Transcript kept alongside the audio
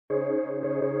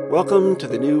Welcome to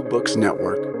the New Books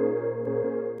Network.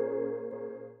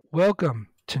 Welcome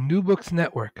to New Books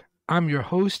Network. I'm your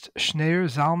host, Schneur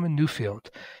Zalman Newfield.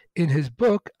 In his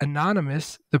book,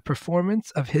 Anonymous, The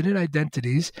Performance of Hidden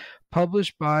Identities,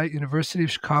 published by University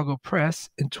of Chicago Press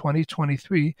in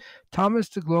 2023, Thomas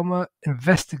DeGloma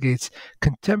investigates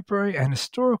contemporary and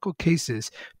historical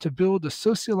cases to build a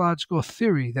sociological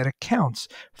theory that accounts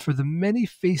for the many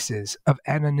faces of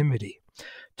anonymity.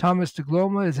 Thomas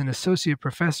DeGloma is an associate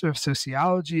professor of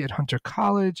sociology at Hunter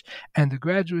College and the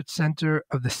Graduate Center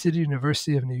of the City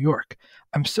University of New York.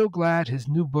 I'm so glad his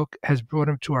new book has brought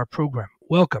him to our program.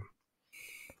 Welcome.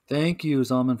 Thank you,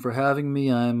 Zalman, for having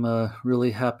me. I'm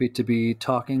really happy to be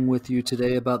talking with you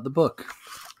today about the book.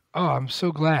 Oh, I'm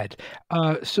so glad.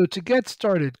 So to get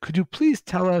started, could you please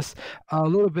tell us a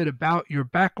little bit about your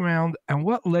background and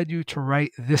what led you to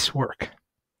write this work?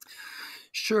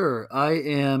 Sure. I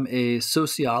am a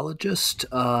sociologist.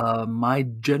 My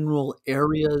general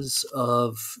areas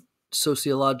of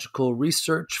sociological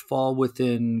research fall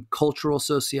within cultural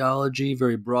sociology,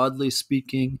 very broadly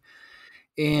speaking,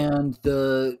 and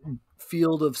the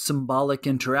field of symbolic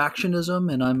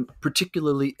interactionism. And I'm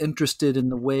particularly interested in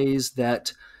the ways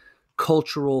that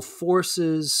cultural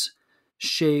forces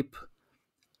shape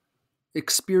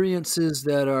experiences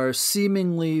that are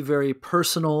seemingly very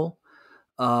personal,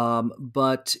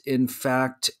 but in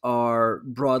fact are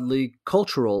broadly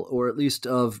cultural, or at least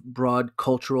of broad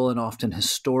cultural and often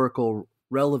historical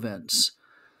relevance.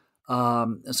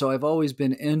 So I've always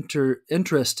been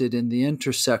interested in the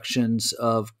intersections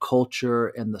of culture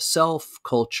and the self,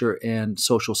 culture and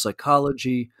social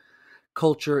psychology,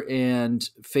 culture and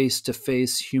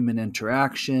face-to-face human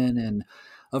interaction, and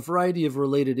a variety of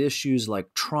related issues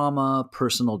like trauma,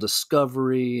 personal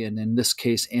discovery, and in this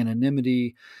case,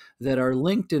 anonymity, that are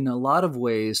linked in a lot of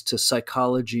ways to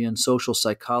psychology and social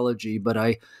psychology, but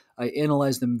I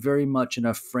analyze them very much in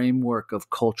a framework of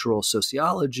cultural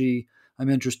sociology. I'm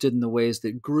interested in the ways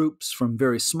that groups, from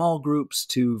very small groups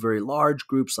to very large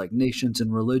groups like nations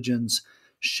and religions,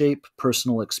 shape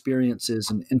personal experiences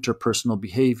and interpersonal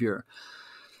behavior.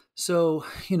 So,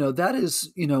 that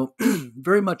is,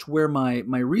 very much where my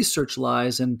research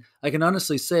lies. And I can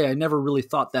honestly say I never really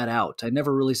thought that out. I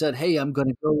never really said, hey, I'm going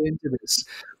to go into this.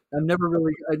 I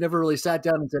never really sat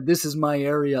down and said, this is my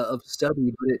area of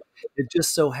study. But it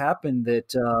just so happened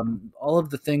that all of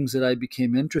the things that I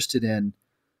became interested in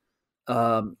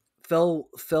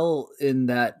fell in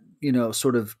that,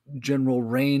 sort of general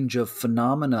range of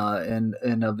phenomena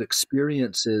and of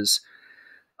experiences.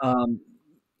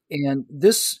 And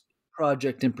this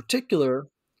project in particular,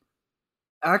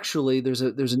 actually, there's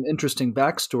an interesting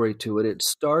backstory to it. It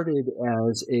started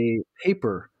as a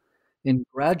paper in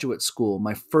graduate school,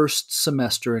 my first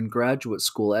semester in graduate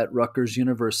school at Rutgers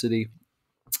University,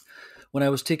 when I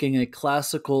was taking a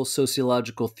classical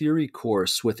sociological theory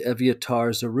course with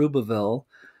Eviatar Zerubbabel,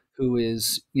 who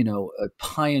is, a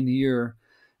pioneer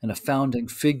and a founding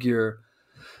figure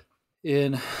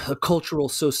in a cultural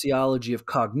sociology of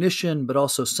cognition, but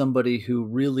also somebody who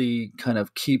really kind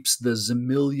of keeps the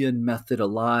Zimilian method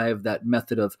alive, that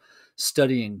method of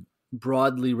studying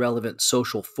broadly relevant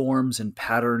social forms and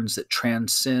patterns that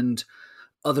transcend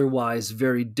otherwise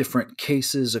very different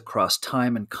cases across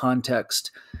time and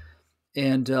context.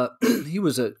 And he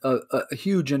was a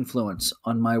huge influence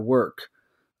on my work.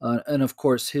 And of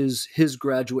course, his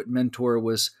graduate mentor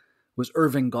was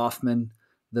Irving Goffman,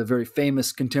 the very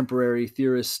famous contemporary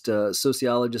theorist,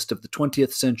 sociologist of the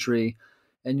 20th century.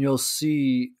 And you'll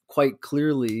see quite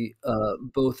clearly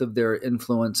both of their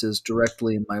influences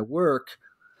directly in my work.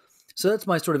 So that's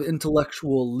my sort of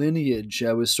intellectual lineage.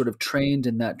 I was sort of trained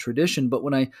in that tradition. But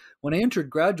when I entered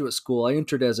graduate school, I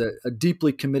entered as a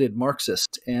deeply committed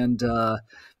Marxist and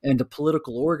a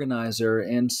political organizer.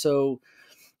 And so,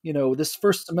 this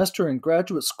first semester in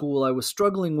graduate school, I was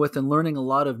struggling with and learning a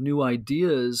lot of new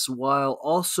ideas while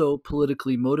also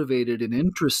politically motivated and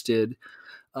interested.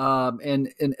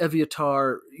 And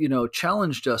Eviatar,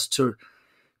 challenged us to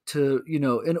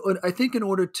and I think in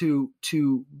order to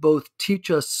both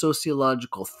teach us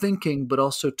sociological thinking, but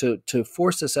also to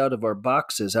force us out of our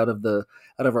boxes, out of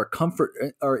our comfort,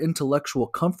 our intellectual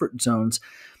comfort zones,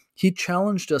 he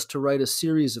challenged us to write a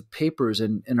series of papers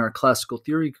in our classical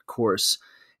theory course.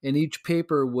 And each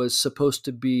paper was supposed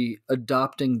to be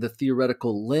adopting the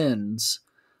theoretical lens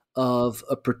of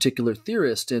a particular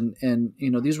theorist. And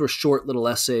these were short little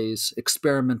essays,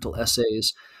 experimental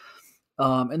essays.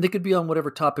 And they could be on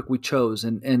whatever topic we chose.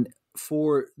 And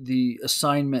for the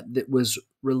assignment that was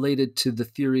related to the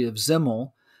theory of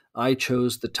Zimmel, I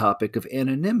chose the topic of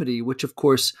anonymity, which, of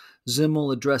course,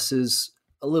 Zimmel addresses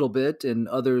a little bit, and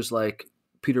others like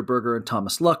Peter Berger and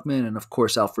Thomas Luckman, and of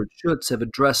course Alfred Schutz have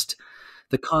addressed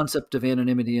the concept of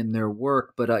anonymity in their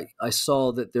work, but I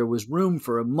saw that there was room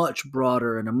for a much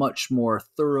broader and a much more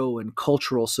thorough and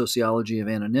cultural sociology of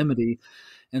anonymity.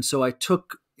 And so I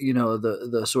took,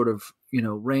 the sort of,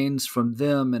 reins from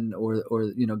them or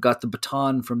got the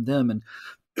baton from them and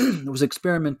was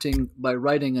experimenting by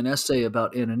writing an essay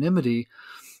about anonymity.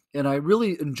 And I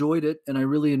really enjoyed it. And I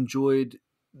really enjoyed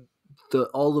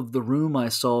all of the room I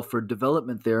saw for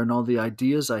development there and all the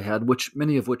ideas I had,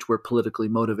 many of which were politically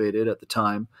motivated at the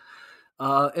time.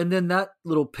 And then that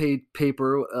little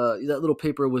paper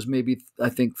was maybe, I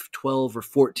think, 12 or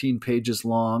 14 pages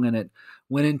long, and it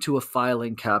went into a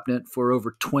filing cabinet for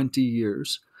over 20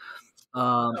 years.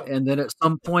 And then at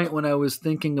some point when I was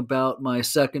thinking about my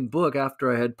second book,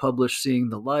 after I had published Seeing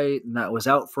the Light, and that was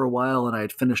out for a while, and I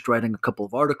had finished writing a couple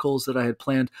of articles that I had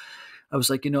planned, I was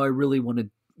like, I really want to,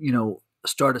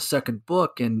 start a second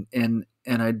book. And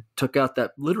I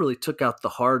literally took out the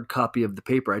hard copy of the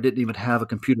paper. I didn't even have a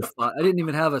computer file. I didn't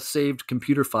even have a saved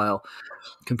computer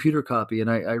copy. And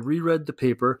I reread the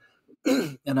paper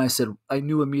and I said, I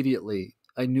knew immediately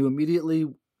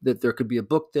that there could be a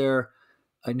book there.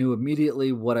 I knew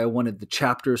immediately what I wanted the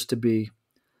chapters to be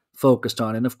focused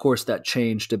on. And of course that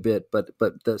changed a bit, but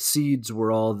the seeds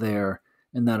were all there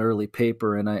in that early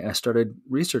paper. And I started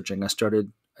researching. I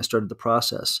started the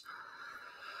process.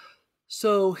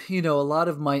 So, a lot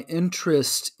of my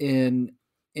interest in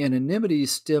anonymity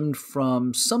stemmed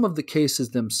from some of the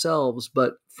cases themselves,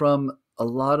 but from a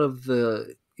lot of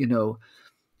the,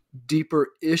 deeper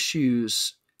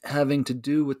issues having to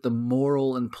do with the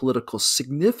moral and political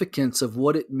significance of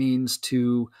what it means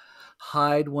to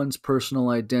hide one's personal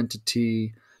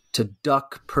identity, to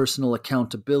duck personal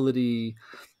accountability,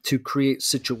 to create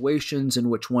situations in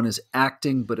which one is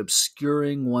acting but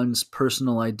obscuring one's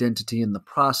personal identity in the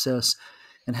process,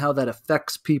 and how that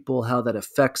affects people, how that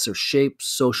affects or shapes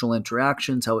social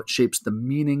interactions, how it shapes the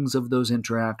meanings of those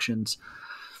interactions.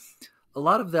 A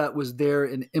lot of that was there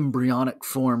in embryonic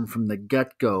form from the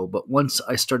get-go, but once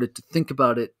I started to think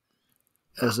about it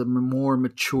as a more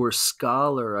mature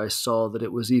scholar, I saw that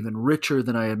it was even richer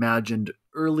than I imagined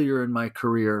earlier in my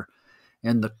career.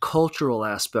 And the cultural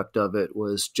aspect of it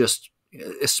was just,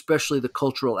 especially the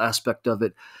cultural aspect of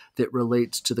it that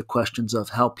relates to the questions of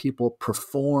how people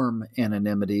perform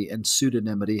anonymity and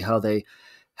pseudonymity,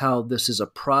 how this is a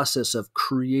process of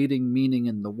creating meaning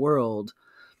in the world.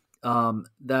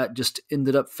 That just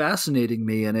ended up fascinating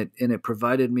me, and it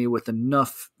provided me with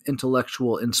enough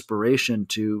intellectual inspiration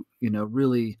to,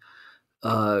 really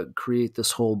create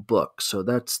this whole book. So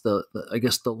that's I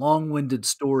guess the long-winded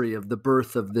story of the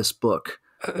birth of this book.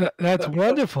 That's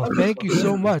wonderful. Thank you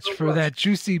so much for that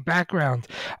juicy background.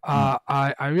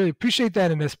 I really appreciate that,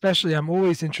 and especially I'm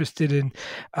always interested in,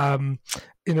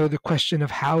 the question of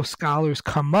how scholars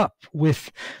come up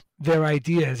with their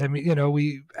ideas. I mean,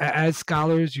 we as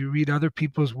scholars, you read other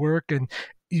people's work, and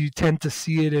you tend to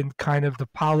see it in kind of the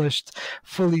polished,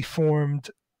 fully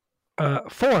formed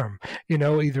form,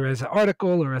 either as an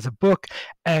article or as a book.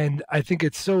 And I think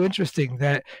it's so interesting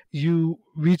that you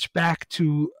reach back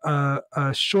to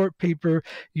a short paper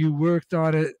you worked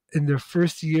on it in the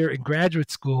first year in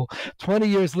graduate school 20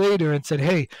 years later and said,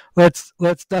 hey, let's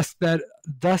dust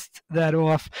that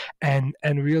off and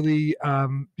really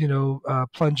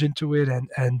plunge into it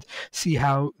and see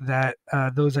how that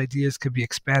those ideas could be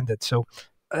expanded. So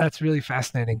that's really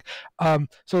fascinating.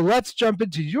 So let's jump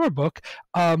into your book.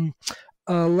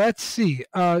 Let's see.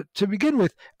 To begin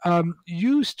with,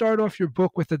 you start off your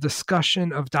book with a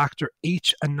discussion of Dr.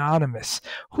 H. Anonymous.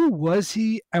 Who was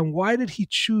he, and why did he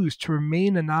choose to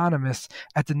remain anonymous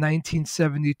at the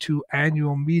 1972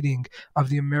 annual meeting of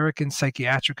the American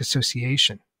Psychiatric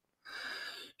Association?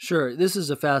 Sure. This is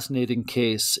a fascinating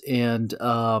case, and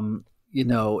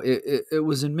it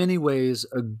was in many ways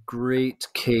a great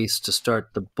case to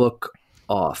start the book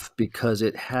off because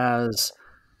it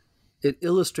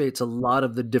illustrates a lot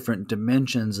of the different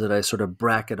dimensions that I sort of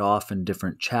bracket off in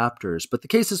different chapters. But the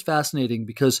case is fascinating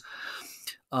because,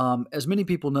 as many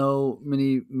people know,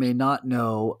 many may not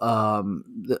know,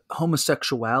 that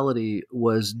homosexuality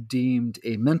was deemed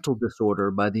a mental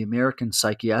disorder by the American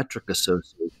Psychiatric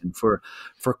Association for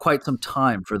quite some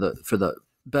time, for the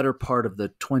better part of the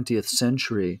 20th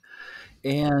century.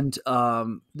 And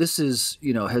this is,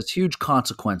 has huge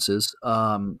consequences.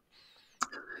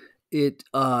 It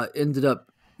ended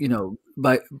up,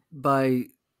 by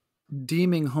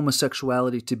deeming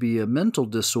homosexuality to be a mental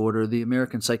disorder, the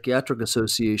American Psychiatric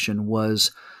Association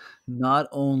was not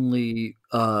only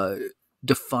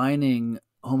defining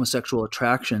homosexual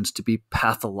attractions to be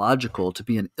pathological, to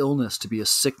be an illness, to be a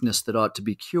sickness that ought to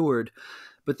be cured,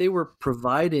 but they were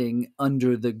providing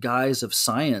under the guise of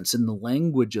science, in the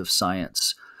language of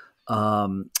science,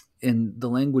 in the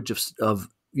language of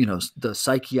the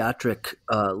psychiatric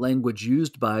language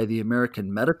used by the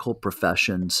American medical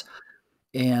professions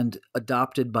and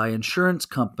adopted by insurance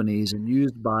companies and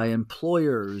used by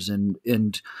employers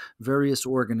and various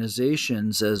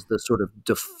organizations as the sort of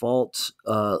default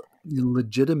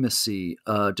legitimacy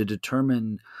to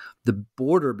determine the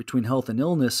border between health and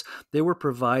illness. They were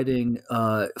providing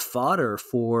fodder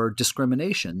for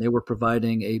discrimination. They were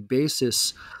providing a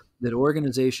basis that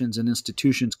organizations and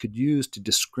institutions could use to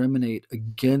discriminate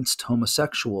against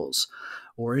homosexuals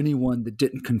or anyone that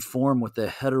didn't conform with the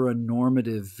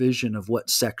heteronormative vision of what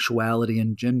sexuality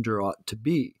and gender ought to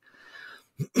be.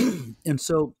 And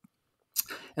so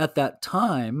at that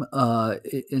time,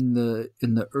 in the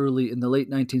late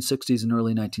 1960s and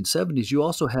early 1970s, you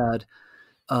also had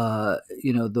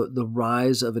the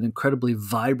rise of an incredibly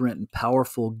vibrant and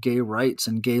powerful gay rights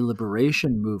and gay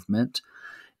liberation movement.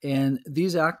 And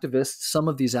some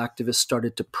of these activists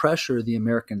started to pressure the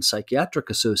American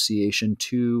Psychiatric Association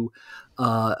to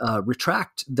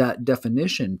retract that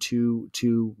definition,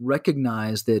 to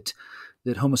recognize that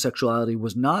homosexuality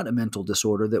was not a mental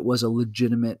disorder, that was a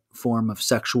legitimate form of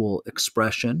sexual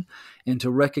expression, and to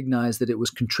recognize that it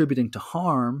was contributing to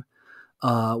harm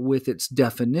with its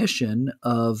definition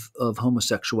of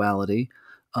homosexuality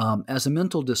as a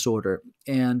mental disorder.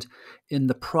 And in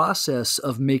the process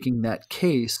of making that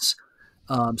case,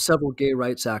 several gay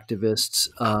rights activists,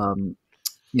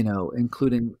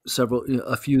 including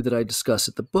a few that I discuss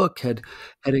at the book, had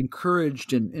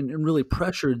encouraged and really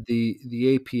pressured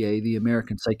the APA, the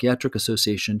American Psychiatric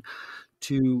Association,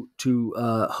 to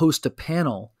host a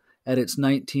panel at its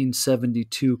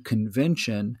 1972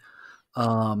 convention.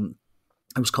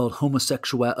 It was called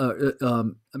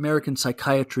American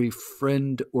Psychiatry,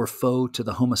 Friend or Foe to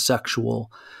the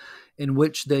Homosexual, in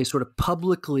which they sort of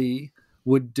publicly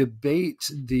would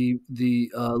debate the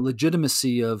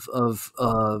legitimacy of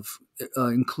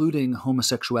including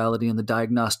homosexuality in the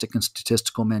Diagnostic and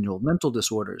Statistical Manual of Mental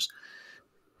Disorders.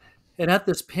 And at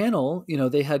this panel,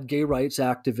 they had gay rights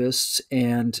activists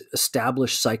and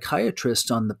established psychiatrists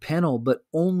on the panel, but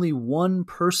only one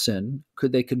person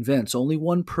could they convince, only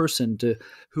one person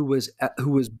who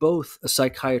was both a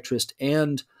psychiatrist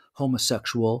and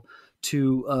homosexual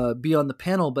to be on the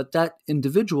panel. But that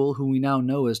individual, who we now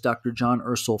know as Dr. John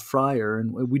Ursel Fryer,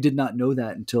 and we did not know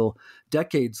that until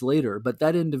decades later, but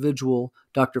that individual,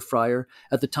 Dr. Fryer,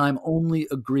 at the time only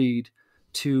agreed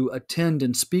to attend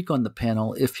and speak on the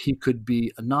panel if he could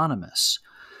be anonymous.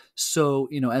 So,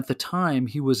 at the time,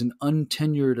 he was an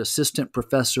untenured assistant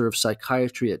professor of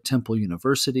psychiatry at Temple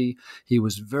University. He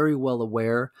was very well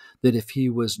aware that if he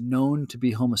was known to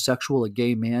be homosexual, a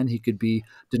gay man, he could be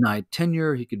denied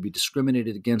tenure, he could be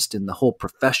discriminated against in the whole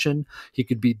profession, he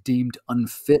could be deemed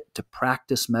unfit to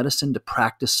practice medicine, to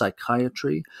practice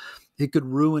psychiatry. He could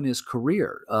ruin his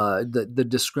career. The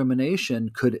discrimination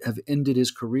could have ended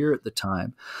his career at the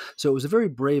time. So it was a very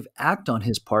brave act on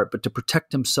his part, but to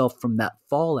protect himself from that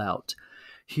fallout,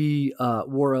 he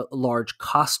wore a large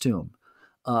costume.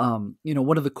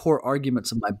 One of the core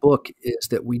arguments of my book is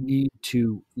that we need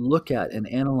to look at and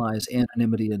analyze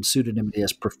anonymity and pseudonymity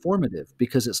as performative,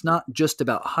 because it's not just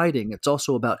about hiding. It's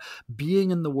also about being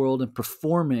in the world and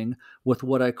performing with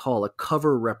what I call a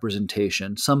cover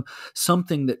representation,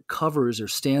 something that covers or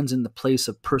stands in the place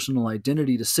of personal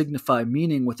identity to signify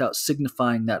meaning without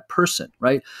signifying that person,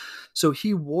 right? So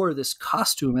he wore this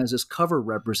costume as his cover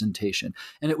representation,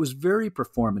 and it was very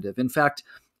performative. In fact,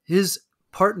 his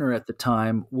partner at the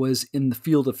time was in the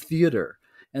field of theater,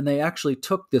 and they actually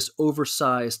took this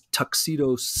oversized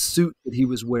tuxedo suit that he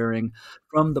was wearing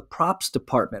from the props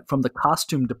department, from the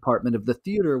costume department of the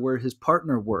theater where his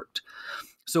partner worked.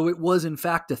 So it was, in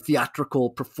fact, a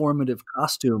theatrical performative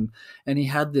costume, and he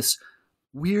had this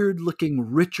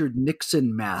weird-looking Richard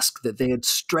Nixon mask that they had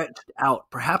stretched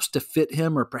out, perhaps to fit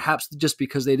him or perhaps just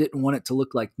because they didn't want it to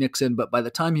look like Nixon. But by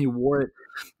the time he wore it,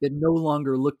 it no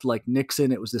longer looked like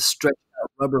Nixon. It was this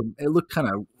stretched-out rubber. It looked kind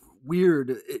of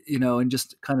weird, and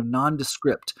just kind of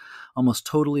nondescript, almost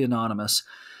totally anonymous.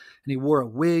 And he wore a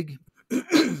wig.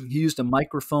 He used a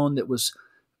microphone that was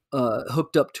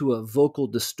hooked up to a vocal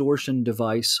distortion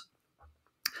device.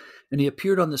 And he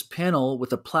appeared on this panel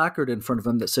with a placard in front of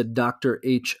him that said Dr.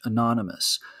 H.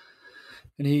 Anonymous.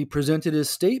 And he presented his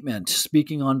statement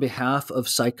speaking on behalf of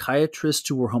psychiatrists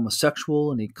who were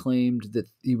homosexual, and he claimed that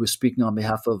he was speaking on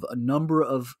behalf of a number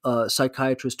of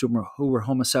psychiatrists who were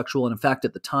homosexual. And in fact,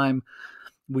 at the time,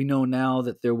 we know now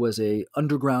that there was a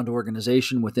underground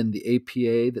organization within the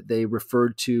APA that they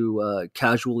referred to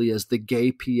casually as the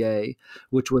Gay PA,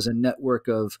 which was a network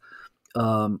of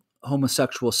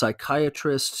homosexual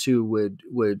psychiatrists who would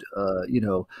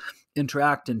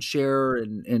interact and share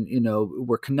and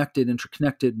were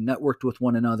interconnected, networked with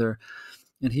one another.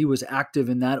 And he was active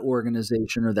in that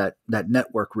organization, or that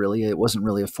network. Really, it wasn't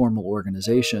really a formal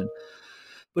organization,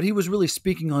 but he was really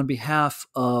speaking on behalf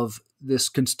of this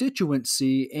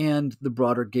constituency and the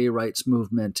broader gay rights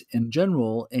movement in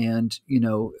general, and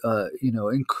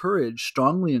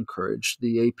strongly encouraged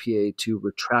the APA to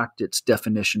retract its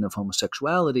definition of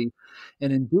homosexuality,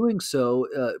 and in doing so,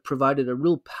 provided a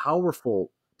real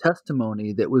powerful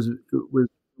testimony that was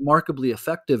remarkably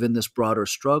effective in this broader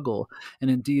struggle.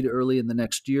 And indeed, early in the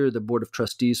next year, the board of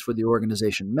trustees for the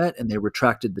organization met and they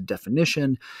retracted the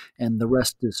definition, and the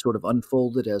rest is sort of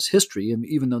unfolded as history. And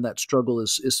even though that struggle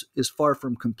is far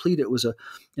from complete, it was an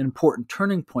important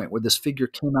turning point where this figure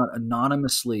came out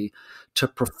anonymously to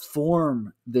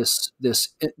perform his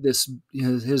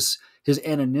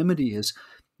anonymity.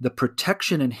 The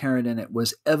protection inherent in it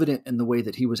was evident in the way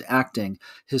that he was acting.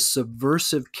 His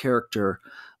subversive character,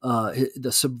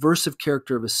 the subversive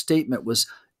character of his statement was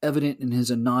evident in his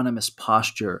anonymous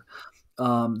posture.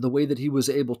 The way that he was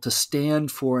able to stand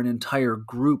for an entire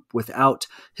group without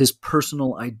his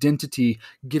personal identity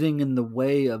getting in the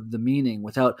way of the meaning,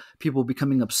 without people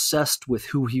becoming obsessed with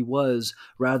who he was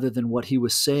rather than what he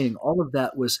was saying. All of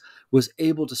that was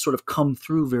able to sort of come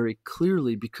through very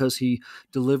clearly because he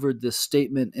delivered this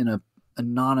statement in an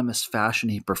anonymous fashion.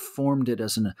 He performed it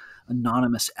as an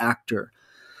anonymous actor.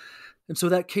 And so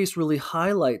that case really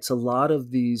highlights a lot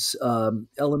of these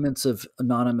elements of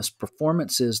anonymous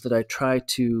performances that I try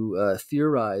to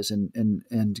theorize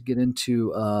and get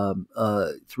into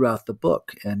throughout the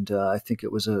book. And I think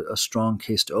it was a strong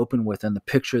case to open with. And the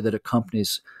picture that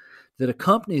accompanies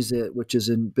it, which has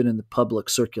been in the public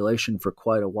circulation for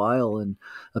quite a while and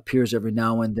appears every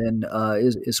now and then,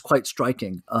 is quite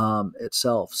striking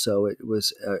itself. So it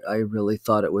was. I really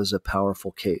thought it was a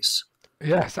powerful case.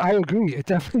 Yes, I agree. It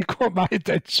definitely caught my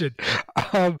attention.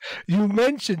 You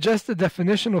mentioned just the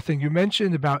definitional thing. You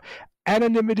mentioned about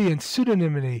anonymity and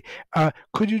pseudonymity.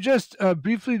 Could you just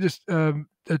briefly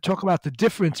talk about the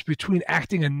difference between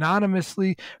acting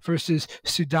anonymously versus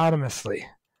pseudonymously?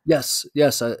 Yes.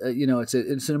 It's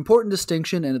an important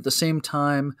distinction, and at the same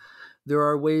time, there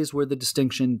are ways where the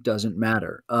distinction doesn't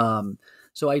matter.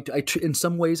 So in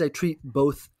some ways, I treat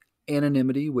both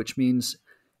anonymity, which means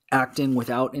acting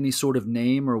without any sort of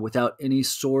name or without any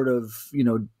sort of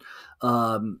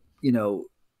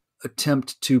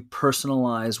attempt to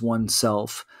personalize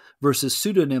oneself, versus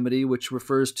pseudonymity, which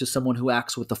refers to someone who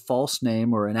acts with a false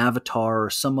name or an avatar or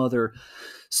some other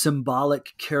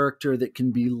symbolic character that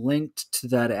can be linked to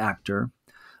that actor.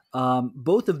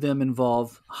 Both of them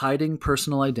involve hiding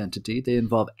personal identity. They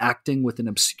involve acting with an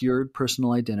obscured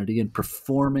personal identity and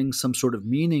performing some sort of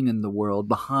meaning in the world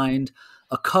behind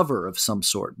a cover of some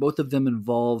sort. Both of them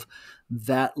involve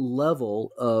that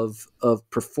level of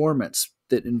performance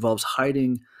that involves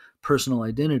hiding personal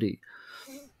identity.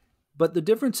 But the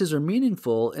differences are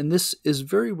meaningful, and this is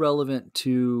very relevant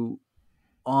to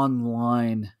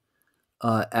online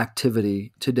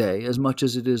activity today, as much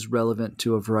as it is relevant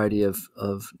to a variety of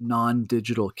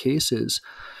non-digital cases.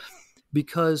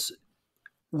 Because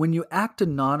when you act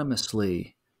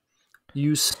anonymously,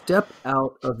 you step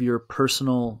out of your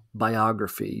personal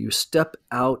biography. You step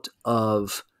out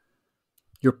of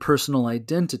your personal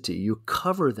identity. You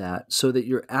cover that so that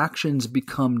your actions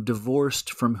become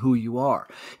divorced from who you are.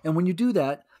 And when you do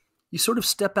that, you sort of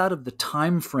step out of the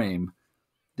time frame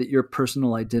that your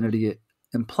personal identity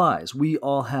implies. We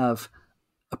all have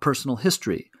a personal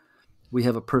history. We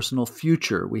have a personal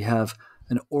future. We have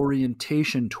an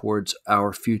orientation towards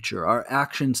our future. Our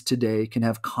actions today can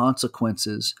have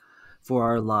consequences for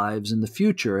our lives in the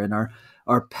future, and our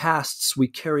pasts, we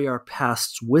carry our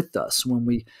pasts with us. When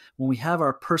we have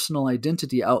our personal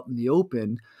identity out in the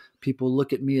open, people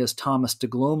look at me as Thomas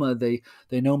DeGloma.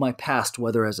 They know my past,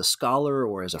 whether as a scholar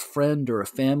or as a friend or a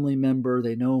family member.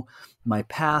 They know my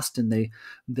past, and they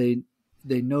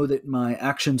know that my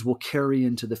actions will carry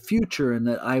into the future, and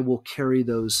that I will carry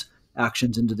those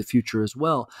actions into the future as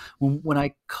well.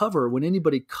 When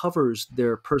anybody covers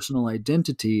their personal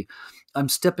identity, I'm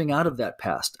stepping out of that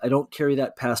past. I don't carry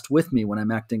that past with me when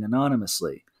I'm acting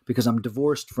anonymously, because I'm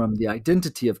divorced from the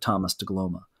identity of Thomas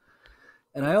DeGloma.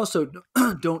 And I also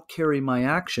don't carry my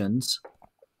actions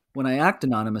when I act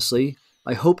anonymously.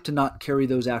 I hope to not carry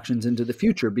those actions into the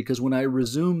future, because when I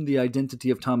resume the identity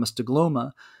of Thomas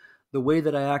DeGloma, the way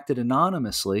that I acted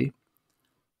anonymously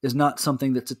is not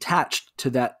something that's attached to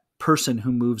that person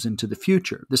who moves into the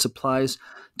future. This applies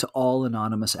to all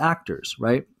anonymous actors,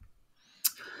 right?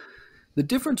 The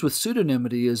difference with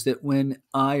pseudonymity is that when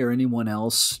I or anyone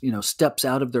else, steps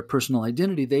out of their personal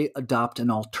identity, they adopt an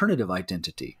alternative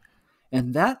identity.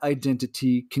 And that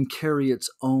identity can carry its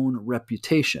own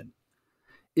reputation.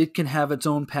 It can have its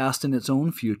own past and its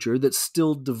own future that's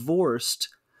still divorced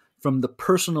from the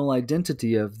personal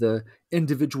identity of the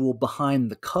individual behind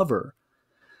the cover,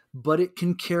 but it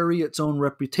can carry its own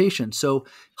reputation. So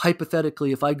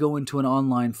hypothetically, if I go into an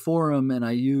online forum and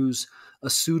I use a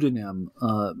pseudonym,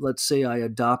 let's say I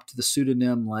adopt the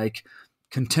pseudonym like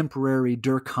Contemporary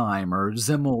Durkheim or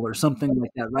Zimmel or something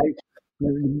like that, right?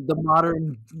 The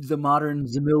modern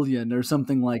Zamillion or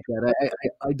something like that.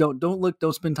 I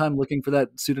don't spend time looking for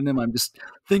that pseudonym. I'm just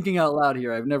thinking out loud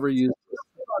here. I've never used.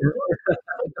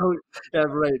 Yeah,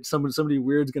 right. Somebody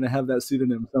weird's going to have that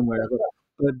pseudonym somewhere,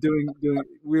 but doing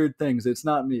weird things. It's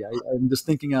not me. I'm just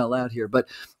thinking out loud here. But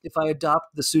if I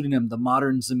adopt the pseudonym, the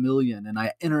modern Zamillion, and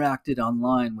I interacted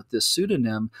online with this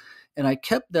pseudonym, and I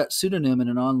kept that pseudonym in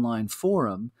an online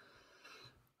forum,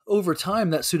 over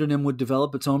time, that pseudonym would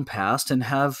develop its own past and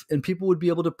people would be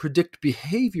able to predict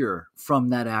behavior from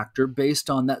that actor based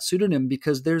on that pseudonym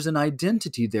because there's an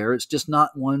identity there. It's just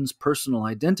not one's personal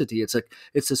identity. It's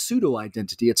a pseudo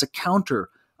identity. It's a counter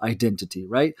identity,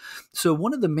 right? So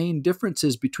one of the main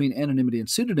differences between anonymity and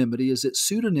pseudonymity is that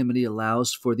pseudonymity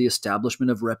allows for the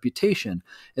establishment of reputation.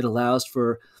 It allows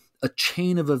for a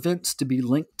chain of events to be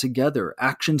linked together,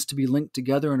 actions to be linked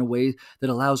together in a way that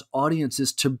allows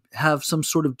audiences to have some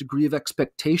sort of degree of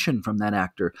expectation from that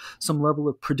actor, some level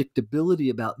of predictability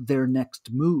about their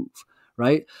next move,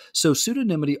 right? So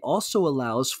pseudonymity also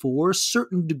allows for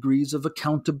certain degrees of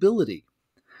accountability.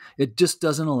 It just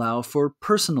doesn't allow for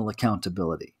personal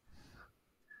accountability.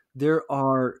 There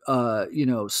are,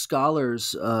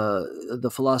 scholars.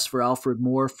 The philosopher Alfred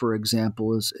Moore, for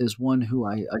example, is one who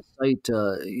I cite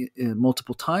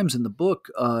multiple times in the book.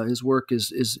 His work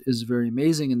is very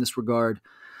amazing in this regard.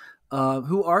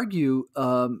 Who argue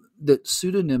that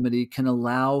pseudonymity can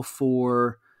allow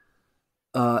for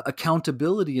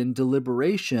accountability in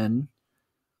deliberation,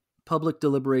 public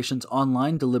deliberations,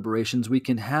 online deliberations. We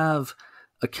can have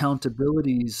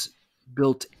accountabilities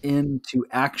built into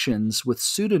actions with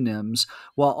pseudonyms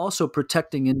while also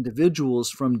protecting individuals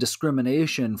from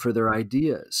discrimination for their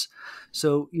ideas.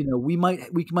 So, we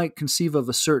might conceive of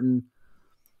a certain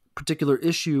particular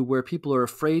issue where people are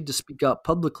afraid to speak out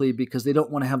publicly because they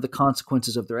don't want to have the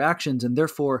consequences of their actions, and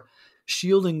therefore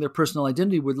shielding their personal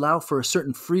identity would allow for a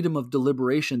certain freedom of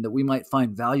deliberation that we might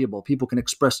find valuable. People can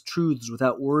express truths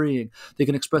without worrying. They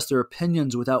can express their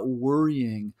opinions without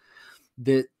worrying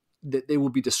that they will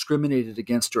be discriminated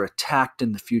against or attacked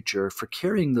in the future for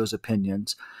carrying those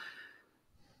opinions.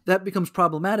 That becomes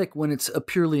problematic when it's a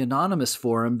purely anonymous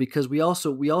forum because we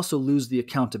also lose the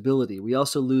accountability. We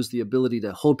also lose the ability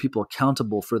to hold people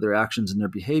accountable for their actions and their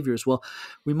behaviors. Well,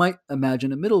 we might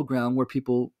imagine a middle ground where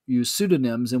people use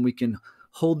pseudonyms and we can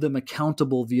hold them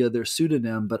accountable via their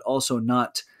pseudonym, but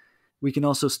we can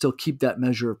also still keep that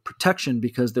measure of protection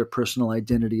because their personal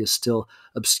identity is still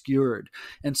obscured.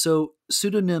 And so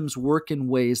pseudonyms work in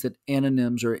ways that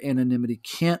anonyms or anonymity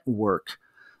can't work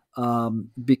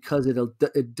because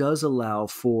it does allow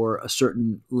for a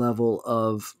certain level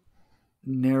of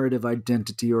narrative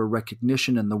identity or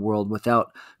recognition in the world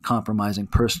without compromising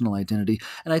personal identity.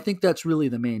 And I think that's really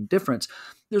the main difference.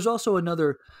 There's also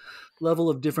another level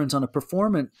of difference on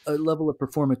a level of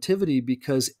performativity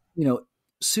because,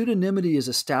 pseudonymity is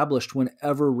established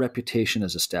whenever reputation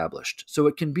is established. So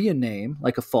it can be a name,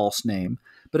 like a false name,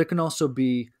 but it can also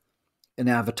be an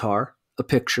avatar, a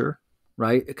picture,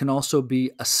 right? It can also be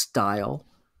a style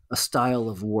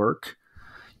of work.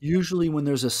 Usually when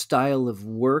there's a style of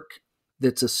work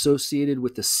that's associated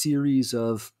with a series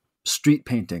of street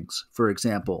paintings, for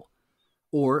example,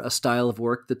 or a style of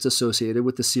work that's associated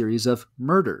with a series of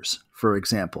murders, for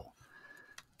example,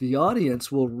 the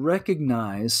audience will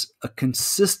recognize a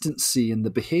consistency in the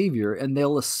behavior and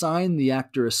they'll assign the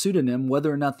actor a pseudonym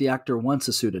whether or not the actor wants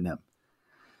a pseudonym.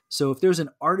 So if there's an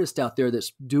artist out there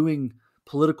that's doing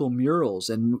political murals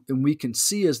and we can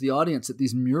see as the audience that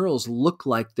these murals look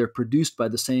like they're produced by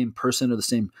the same person or the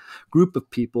same group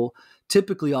of people,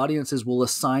 typically audiences will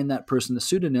assign that person a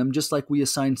pseudonym just like we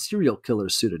assign serial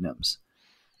killers pseudonyms,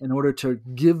 in order to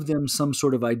give them some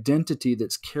sort of identity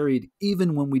that's carried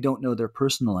even when we don't know their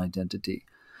personal identity.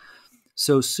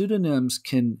 So pseudonyms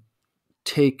can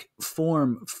take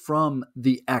form from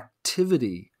the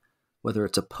activity, whether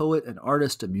it's a poet, an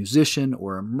artist, a musician,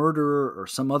 or a murderer, or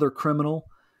some other criminal,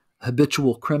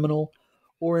 habitual criminal,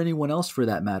 or anyone else for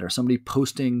that matter, somebody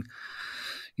posting,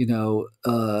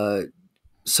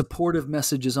 supportive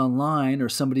messages online or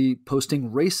somebody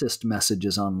posting racist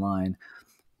messages online.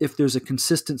 if there's a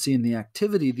consistency in the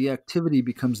activity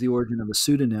becomes the origin of a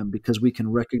pseudonym because we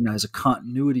can recognize a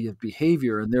continuity of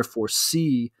behavior and therefore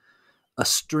see a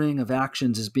string of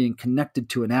actions as being connected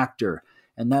to an actor.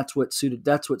 And that's what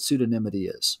pseudonymity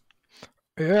is.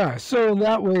 Yeah. So in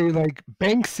that way, like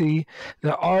Banksy,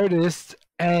 the artist,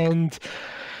 and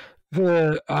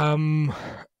the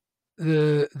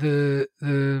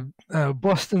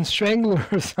Boston Strangler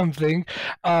or something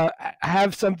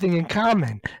have something in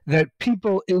common, that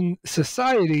people in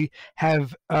society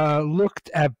have looked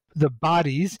at the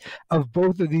bodies of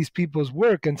both of these people's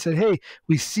work and said, hey,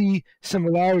 we see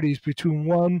similarities between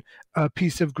one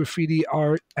piece of graffiti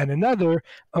art and another.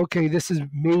 Okay, this is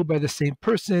made by the same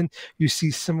person. You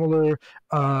see similar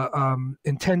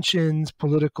intentions,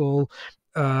 political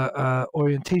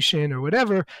orientation or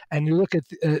whatever, and you look at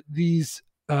these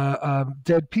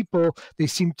dead people, they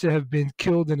seem to have been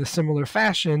killed in a similar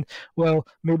fashion. Well,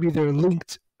 maybe they're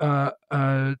linked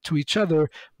to each other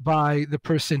by the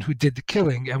person who did the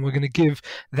killing, and we're going to give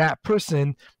that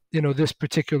person, this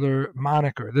particular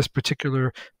moniker, this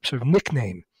particular sort of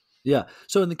nickname. Yeah.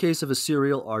 So in the case of a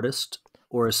serial artist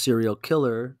or a serial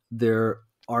killer, their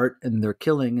art and their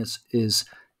killing is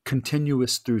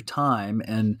continuous through time,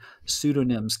 and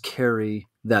pseudonyms carry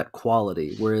that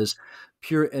quality. Whereas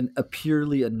a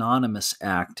purely anonymous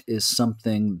act is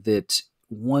something that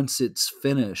once it's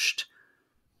finished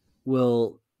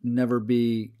will never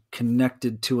be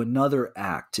connected to another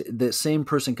act. The same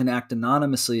person can act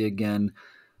anonymously again,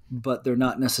 but they're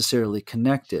not necessarily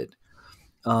connected.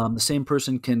 The same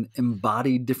person can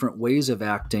embody different ways of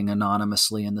acting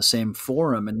anonymously in the same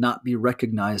forum and not be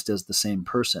recognized as the same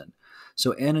person.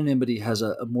 So anonymity has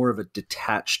a more of a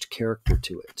detached character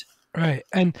to it. Right.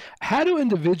 And how do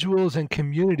individuals and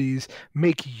communities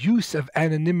make use of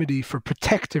anonymity for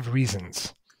protective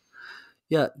reasons?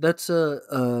 Yeah, that's a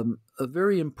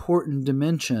very important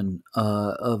dimension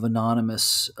of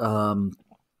anonymous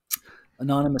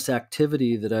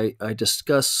activity that I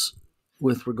discuss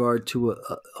with regard to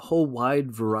a whole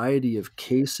wide variety of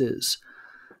cases.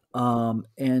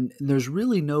 And there's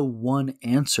really no one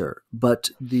answer, but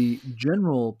the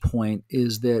general point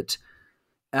is that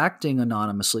acting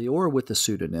anonymously or with a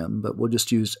pseudonym, but we'll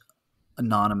just use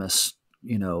anonymous,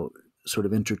 sort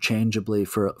of interchangeably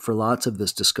for lots of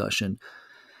this discussion.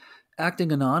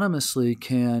 Acting anonymously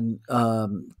can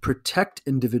protect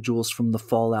individuals from the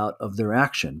fallout of their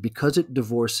action because it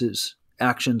divorces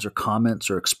actions or comments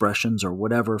or expressions or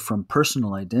whatever from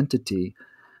personal identity.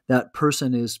 That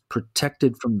person is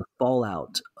protected from the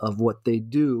fallout of what they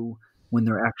do when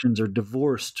their actions are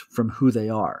divorced from who they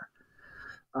are.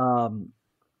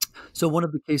 So one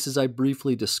of the cases I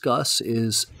briefly discuss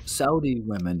is Saudi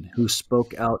women who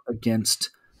spoke out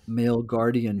against male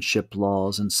guardianship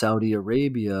laws in Saudi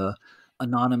Arabia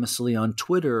anonymously on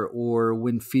Twitter or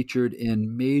when featured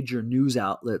in major news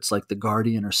outlets like The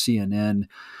Guardian or CNN,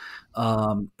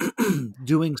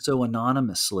 doing so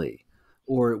anonymously,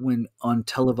 or when on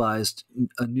televised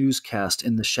a newscast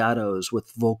in the shadows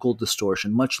with vocal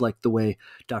distortion, much like the way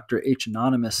Dr. H.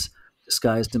 Anonymous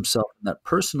disguised himself in that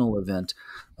personal event.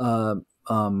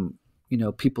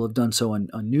 People have done so on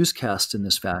newscasts in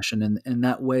this fashion. And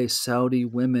that way, Saudi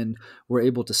women were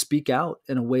able to speak out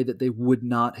in a way that they would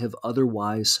not have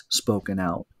otherwise spoken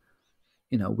out.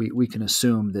 We can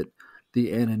assume that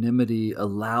the anonymity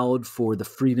allowed for the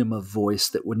freedom of voice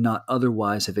that would not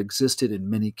otherwise have existed in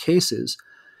many cases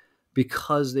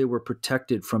because they were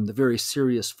protected from the very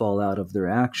serious fallout of their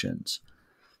actions.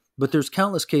 But there's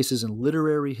countless cases in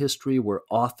literary history where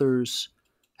authors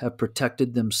have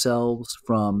protected themselves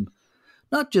from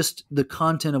not just the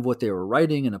content of what they were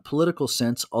writing in a political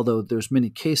sense, although there's many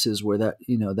cases where that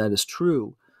is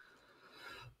true,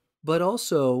 but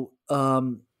also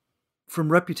from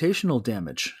reputational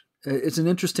damage. It's an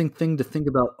interesting thing to think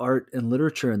about art and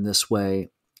literature in this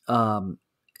way.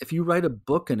 If you write a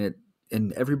book and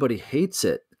everybody hates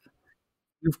it,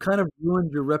 you've kind of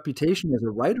ruined your reputation as a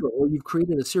writer, or you've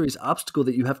created a serious obstacle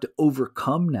that you have to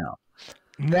overcome now.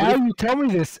 Now you tell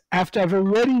me this after I've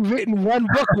already written one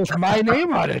book with my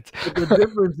name on it. The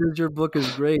difference is your book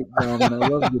is great, Zalman. I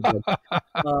love your book.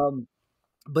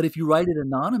 But if you write it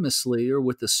anonymously or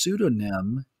with a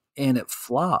pseudonym and it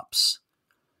flops,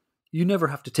 you never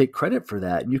have to take credit for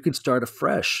that. You can start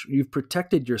afresh. You've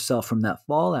protected yourself from that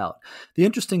fallout. The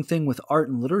interesting thing with art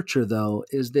and literature, though,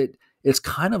 is that it's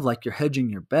kind of like you're hedging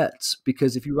your bets,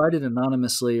 because if you write it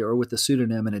anonymously or with a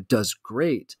pseudonym and it does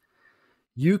great,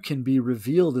 you can be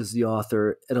revealed as the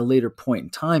author at a later point in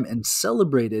time and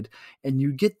celebrated, and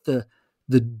you get the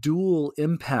dual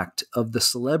impact of the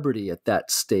celebrity at that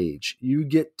stage. You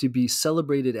get to be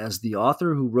celebrated as the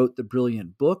author who wrote the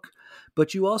brilliant book,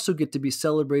 but you also get to be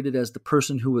celebrated as the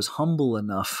person who was humble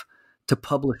enough to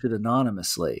publish it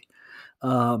anonymously.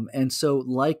 And so,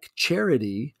 like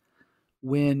charity,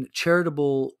 when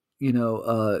charitable,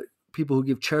 people who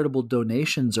give charitable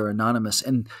donations are anonymous,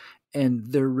 and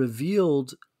they're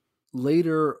revealed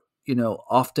later,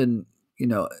 often,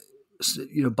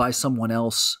 by someone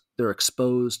else, they're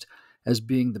exposed as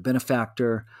being the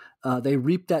benefactor. They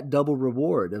reap that double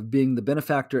reward of being the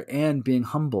benefactor and being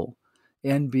humble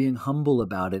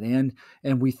about it.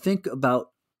 And we think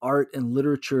about art and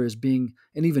literature as being,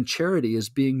 and even charity as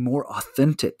being, more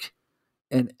authentic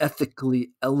and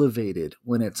ethically elevated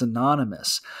when it's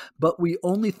anonymous. But we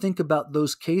only think about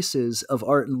those cases of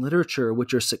art and literature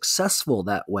which are successful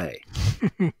that way.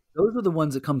 Those are the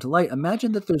ones that come to light.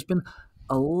 Imagine that there's been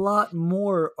a lot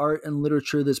more art and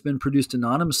literature that's been produced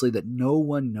anonymously that no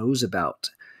one knows about,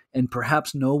 and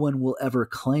perhaps no one will ever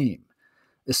claim,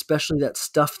 especially that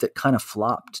stuff that kind of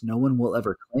flopped. No one will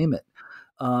ever claim it.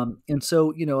 And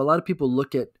so, a lot of people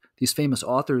look at these famous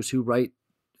authors who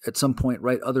at some point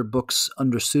write other books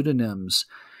under pseudonyms,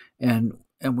 and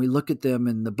we look at them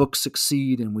and the books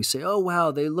succeed, and we say, oh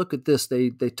wow, they look at this, they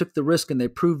took the risk and they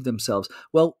proved themselves.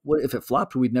 Well, what if it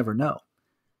flopped? We'd never know.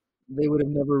 They would have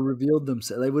never revealed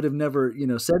themselves. They would have never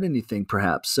said anything,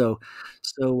 perhaps. So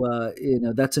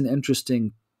that's an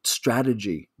interesting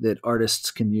strategy that artists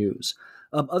can use.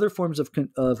 Other forms of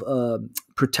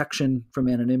protection from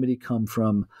anonymity come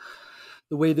from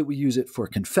the way that we use it for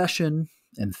confession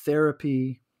and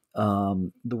therapy,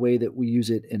 the way that we use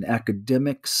it in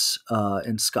academics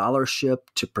and scholarship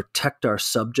to protect our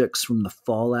subjects from the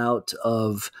fallout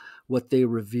of what they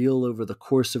reveal over the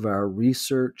course of our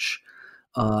research,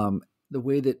 the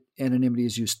way that anonymity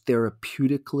is used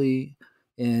therapeutically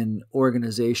in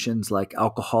organizations like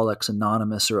Alcoholics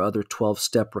Anonymous or other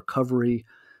 12-step recovery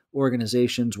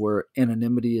organizations, where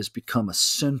anonymity has become a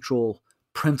central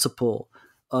principle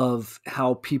of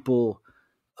how people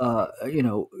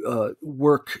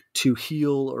work to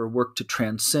heal or work to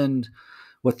transcend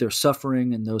what they're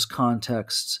suffering in those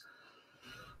contexts,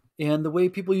 and the way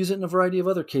people use it in a variety of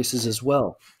other cases as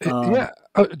well.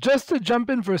 Just to jump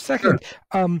in for a second,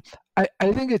 sure.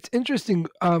 I think it's interesting.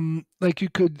 Like you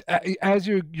could, as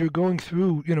you're going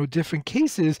through, different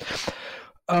cases,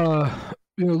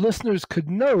 listeners could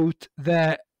note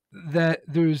that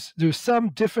there's some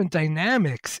different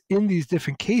dynamics in these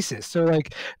different cases. So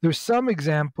like there's some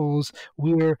examples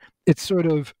where it's sort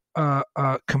of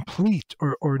complete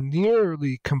or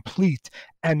nearly complete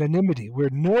anonymity, where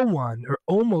no one or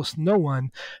almost no one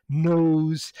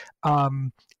knows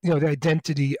the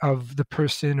identity of the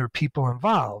person or people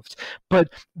involved.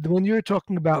 But when you're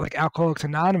talking about like Alcoholics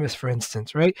Anonymous, for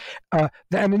instance, right, the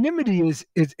anonymity is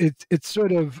it's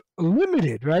sort of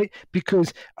limited, right,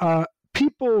 because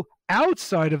people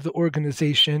outside of the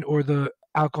organization or the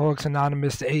Alcoholics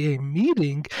Anonymous AA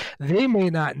meeting, they may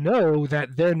not know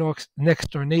that their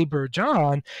next door neighbor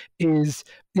John is,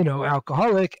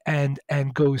 alcoholic and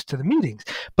goes to the meetings.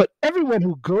 But everyone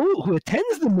who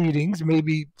attends the meetings,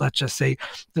 maybe let's just say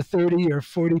the 30 or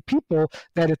 40 people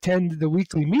that attend the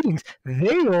weekly meetings,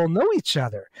 they all know each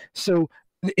other. So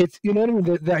it's, what I mean,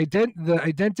 the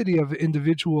identity of an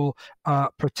individual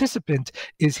participant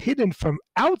is hidden from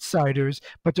outsiders,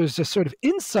 but there's a sort of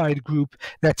inside group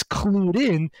that's clued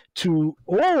in to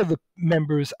all of the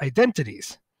members'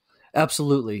 identities.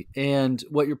 Absolutely. And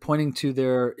what you're pointing to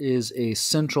there is a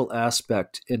central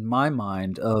aspect in my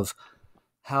mind of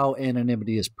how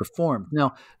anonymity is performed.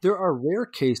 Now, there are rare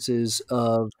cases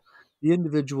of the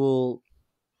individual,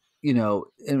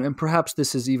 and perhaps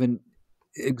this is even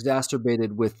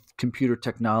exacerbated with computer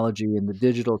technology and the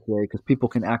digital today, because people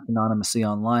can act anonymously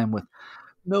online with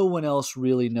no one else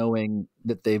really knowing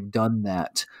that they've done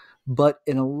that. But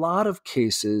in a lot of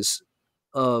cases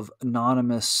of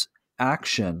anonymous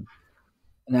action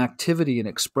and activity and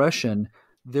expression,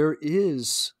 there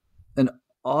is an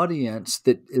audience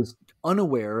that is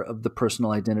unaware of the personal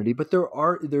identity, but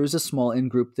there is a small in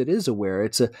group that is aware.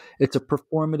 It's a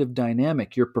performative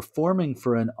dynamic. You're performing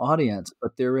for an audience,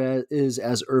 but there is,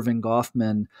 as Irving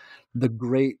Goffman, the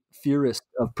great theorist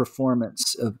of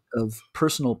performance, of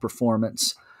personal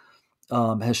performance,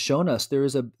 has shown us, there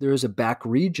is a back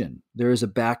region, there is a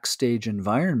backstage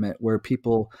environment where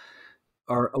people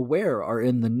are aware, are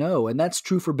in the know, and that's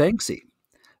true for Banksy.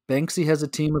 Banksy has a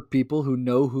team of people who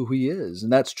know who he is,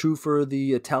 and that's true for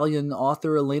the Italian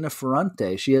author Elena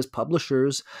Ferrante. She has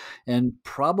publishers and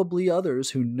probably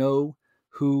others who know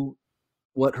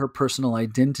what her personal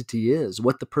identity is,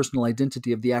 what the personal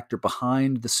identity of the actor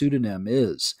behind the pseudonym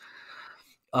is.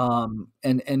 And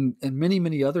many,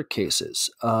 many other cases,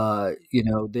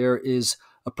 there is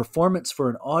a performance for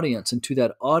an audience, and to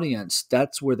that audience,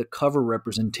 that's where the cover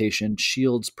representation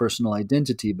shields personal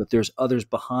identity, but there's others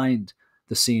behind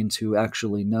the scenes who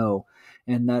actually know.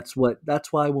 And that's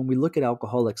why when we look at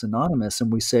Alcoholics Anonymous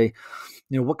and we say,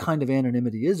 what kind of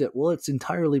anonymity is it? Well, it's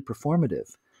entirely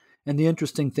performative. And the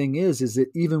interesting thing is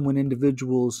that even when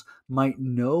individuals might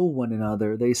know one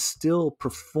another, they still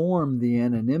perform the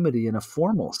anonymity in a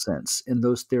formal sense in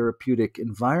those therapeutic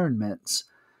environments.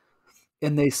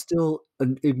 And they still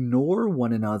ignore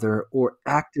one another or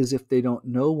act as if they don't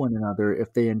know one another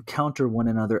if they encounter one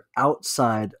another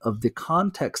outside of the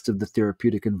context of the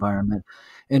therapeutic environment,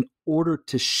 in order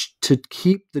to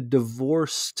keep the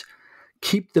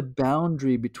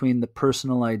boundary between the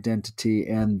personal identity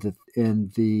and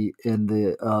the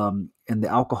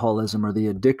alcoholism or the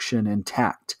addiction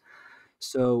intact.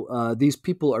 So these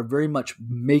people are very much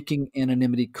making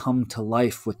anonymity come to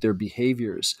life with their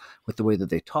behaviors, with the way that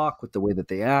they talk, with the way that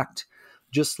they act,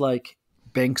 just like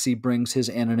Banksy brings his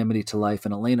anonymity to life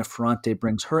and Elena Ferrante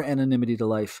brings her anonymity to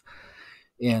life,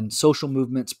 and social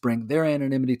movements bring their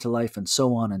anonymity to life, and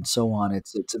so on and so on.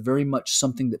 It's very much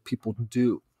something that people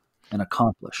do and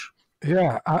accomplish.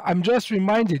 Yeah, I'm just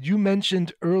reminded, you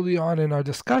mentioned early on in our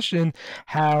discussion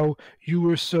how you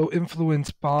were so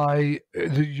influenced by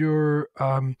your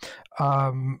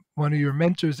one of your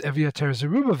mentors, Eviatar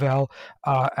Zerubbabel,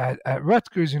 at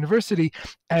Rutgers University,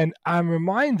 and I'm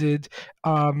reminded,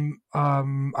 I'm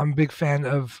a big fan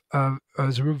of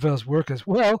Zerubbabel's work as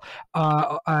well,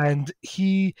 and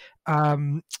he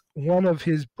one of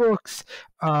his books,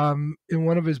 in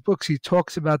one of his books, he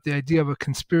talks about the idea of a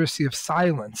conspiracy of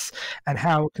silence, and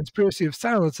how a conspiracy of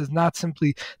silence is not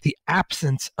simply the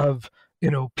absence of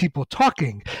people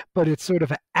talking, but it's sort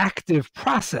of an active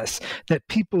process that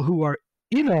people who are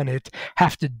in on it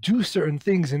have to do certain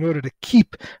things in order to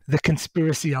keep the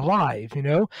conspiracy alive,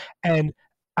 and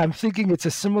I'm thinking it's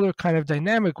a similar kind of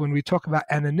dynamic when we talk about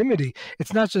anonymity.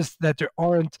 It's not just that there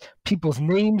aren't people's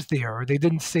names there, or they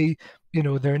didn't say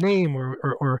their name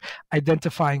or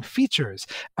identifying features,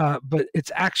 but it's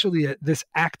actually this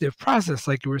active process,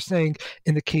 like you were saying,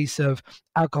 in the case of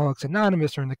Alcoholics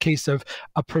Anonymous, or in the case of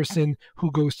a person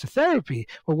who goes to therapy.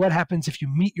 Well, what happens if you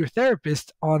meet your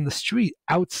therapist on the street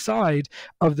outside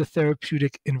of the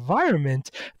therapeutic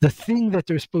environment? The thing that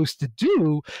they're supposed to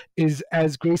do is,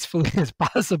 as gracefully as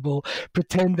possible,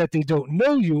 pretend that they don't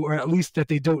know you, or at least that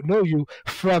they don't know you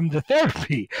from the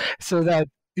therapy, so that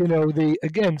they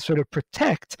again sort of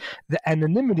protect the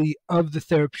anonymity of the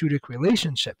therapeutic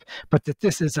relationship, but that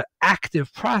this is an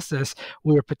active process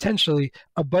where potentially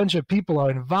a bunch of people are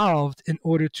involved in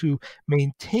order to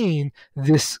maintain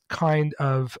this kind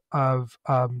of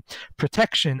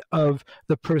protection of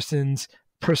the person's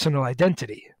personal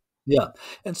identity. Yeah.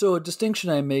 And so a distinction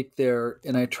I make there,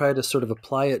 and I try to sort of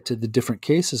apply it to the different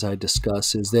cases I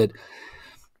discuss, is that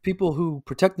people who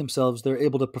protect themselves, they're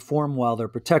able to perform while they're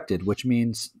protected, which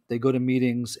means they go to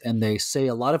meetings and they say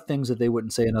a lot of things that they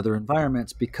wouldn't say in other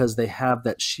environments because they have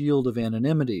that shield of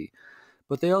anonymity.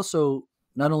 But they also,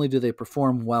 not only do they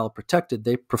perform while protected,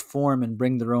 they perform and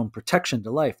bring their own protection to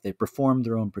life. They perform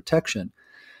their own protection.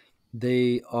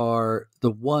 They are the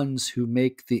ones who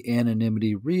make the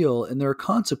anonymity real, and there are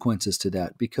consequences to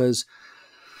that, because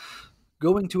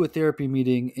going to a therapy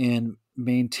meeting and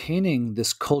maintaining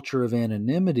this culture of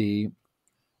anonymity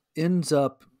ends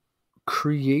up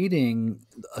creating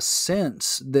a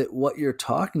sense that what you're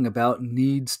talking about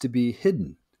needs to be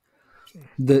hidden.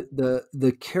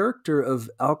 The character of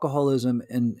alcoholism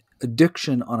and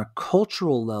addiction on a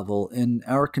cultural level in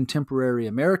our contemporary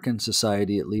American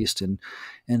society, at least, and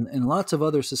lots of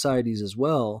other societies as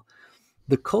well,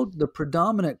 the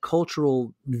predominant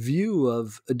cultural view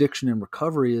of addiction and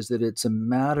recovery is that it's a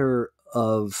matter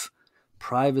of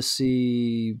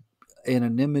privacy,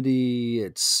 anonymity.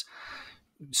 It's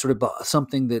sort of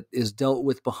something that is dealt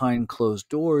with behind closed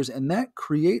doors, and that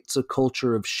creates a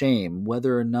culture of shame.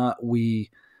 Whether or not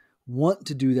we want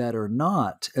to do that or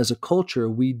not, as a culture,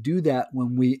 we do that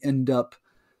when we end up,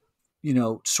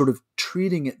 sort of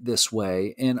treating it this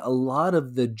way. And a lot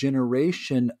of the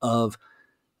generation of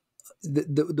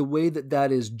the way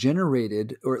that is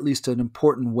generated, or at least an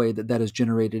important way that is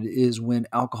generated, is when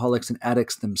alcoholics and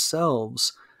addicts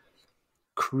themselves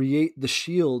create the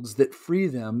shields that free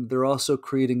them. They're also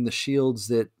creating the shields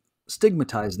that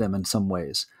stigmatize them in some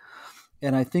ways.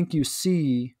 And I think you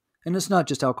see, and it's not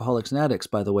just alcoholics and addicts,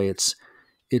 by the way, it's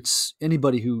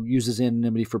anybody who uses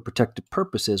anonymity for protective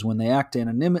purposes. When they act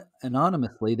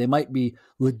anonymously, they might be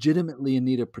legitimately in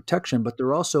need of protection, but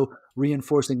they're also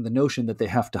reinforcing the notion that they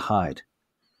have to hide,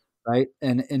 right?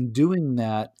 And in doing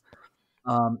that,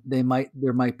 there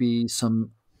might be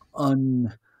some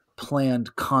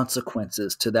planned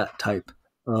consequences to that type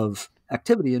of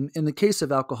activity. In the case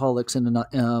of alcoholics and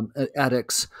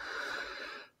addicts,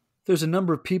 there's a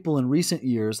number of people in recent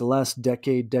years, the last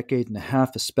decade and a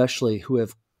half especially, who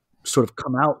have sort of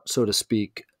come out, so to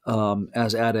speak,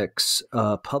 as addicts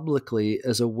publicly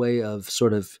as a way of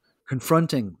sort of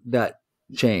confronting that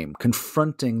shame,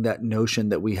 confronting that notion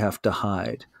that we have to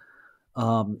hide.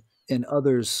 And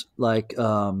others like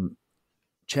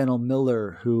Channel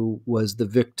Miller, who was the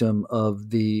victim of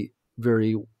the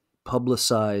very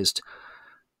publicized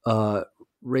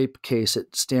rape case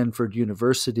at Stanford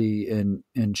University,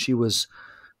 and she was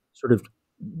sort of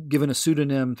given a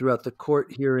pseudonym throughout the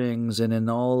court hearings and in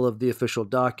all of the official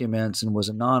documents, and was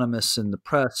anonymous in the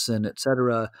press and et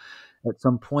cetera. At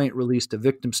some point released a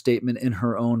victim statement in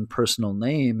her own personal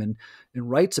name, and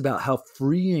writes about how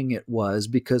freeing it was,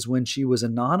 because when she was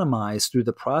anonymized through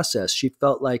the process, she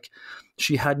felt like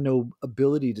she had no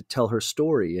ability to tell her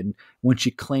story. And when she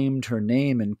claimed her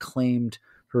name and claimed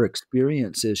her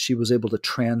experiences, she was able to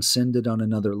transcend it on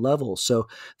another level. So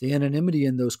the anonymity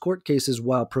in those court cases,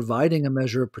 while providing a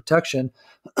measure of protection,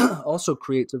 also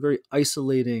creates a very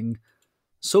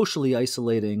socially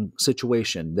isolating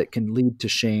situation that can lead to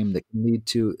shame, that can lead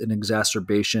to an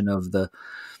exacerbation of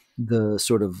the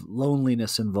sort of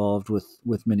loneliness involved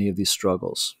with many of these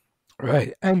struggles.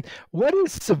 Right. And what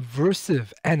is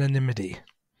subversive anonymity?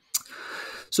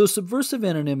 So subversive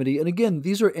anonymity, and again,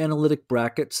 these are analytic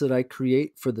brackets that I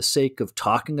create for the sake of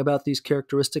talking about these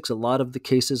characteristics. A lot of the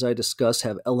cases I discuss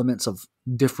have elements of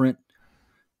different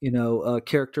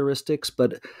characteristics.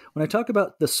 But when I talk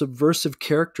about the subversive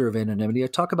character of anonymity, I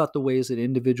talk about the ways that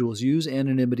individuals use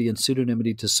anonymity and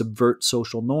pseudonymity to subvert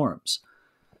social norms.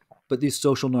 But these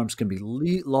social norms can be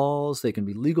laws, they can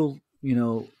be legal,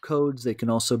 codes, they can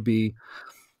also be,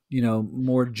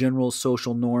 more general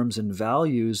social norms and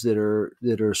values that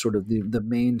are sort of the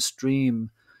mainstream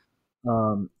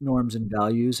norms and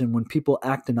values. And when people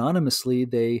act anonymously,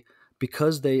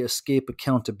 because they escape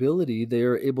accountability, they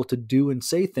are able to do and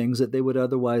say things that they would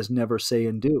otherwise never say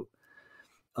and do.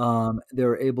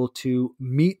 They're able to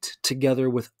meet together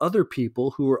with other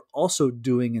people who are also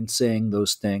doing and saying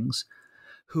those things,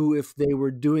 who, if they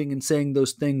were doing and saying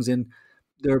those things in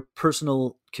their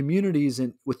personal communities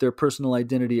and with their personal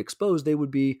identity exposed, they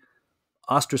would be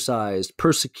ostracized,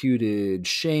 persecuted,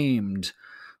 shamed,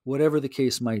 whatever the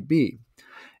case might be.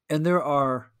 And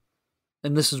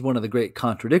this is one of the great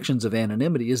contradictions of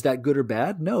anonymity. Is that good or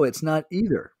bad? No, it's not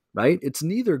either, right? It's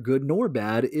neither good nor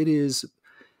bad.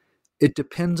 It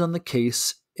depends on the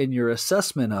case and your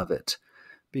assessment of it,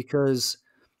 because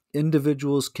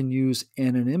individuals can use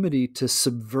anonymity to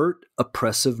subvert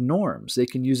oppressive norms. They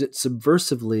can use it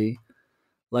subversively,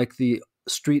 like the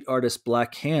street artist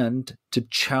Black Hand, to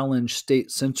challenge state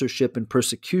censorship and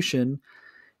persecution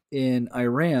in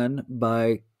Iran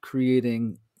by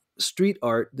creating street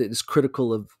art that is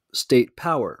critical of state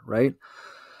power, right?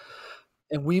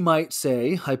 And we might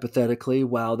say, hypothetically,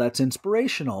 wow, that's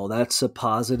inspirational. That's a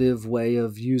positive way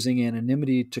of using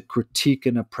anonymity to critique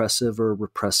an oppressive or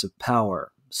repressive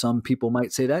power. Some people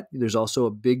might say that. There's also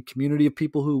a big community of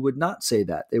people who would not say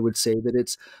that. They would say that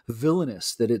it's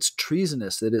villainous, that it's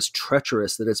treasonous, that it's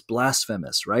treacherous, that it's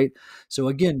blasphemous, right? So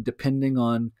again, depending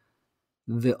on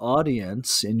the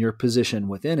audience and your position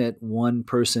within it, one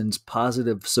person's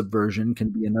positive subversion can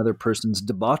be another person's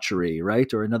debauchery,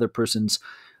 right? Or another person's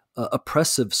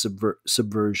oppressive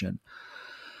subversion.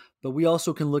 But we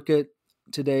also can look at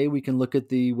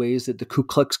the ways that the Ku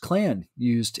Klux Klan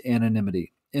used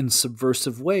anonymity in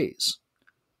subversive ways.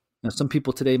 Now, some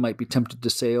people today might be tempted to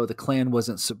say, oh, the Klan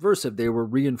wasn't subversive. They were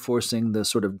reinforcing the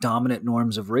sort of dominant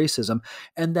norms of racism.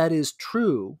 And that is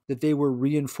true, that they were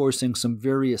reinforcing some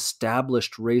very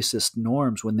established racist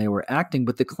norms when they were acting,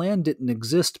 but the Klan didn't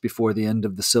exist before the end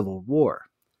of the Civil War.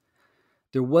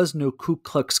 There was no Ku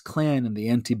Klux Klan in the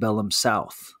antebellum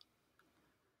South.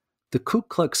 The Ku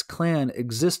Klux Klan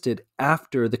existed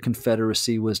after the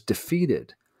Confederacy was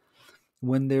defeated,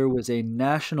 when there was a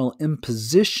national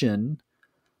imposition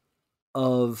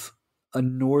of a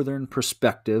Northern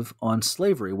perspective on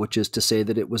slavery, which is to say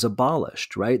that it was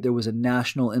abolished, right? There was a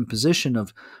national imposition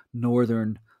of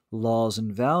Northern laws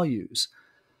and values.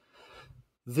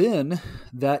 Then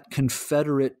that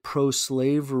Confederate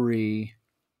pro-slavery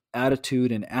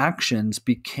attitude and actions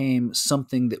became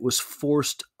something that was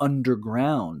forced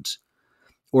underground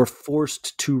or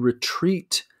forced to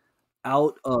retreat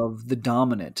out of the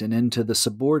dominant and into the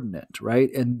subordinate,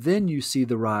 right? And then you see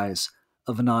the rise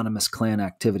of anonymous Klan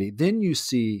activity. Then you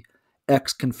see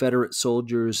ex-Confederate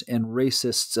soldiers and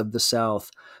racists of the South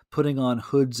putting on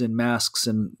hoods and masks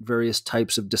and various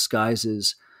types of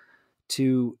disguises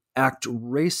to act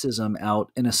racism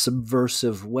out in a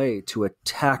subversive way to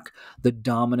attack the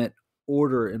dominant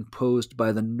order imposed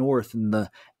by the North in the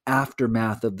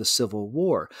aftermath of the Civil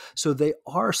War. So they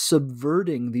are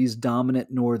subverting these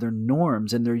dominant Northern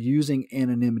norms, and they're using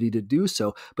anonymity to do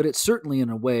so. But it's certainly in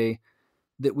a way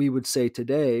that we would say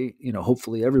today,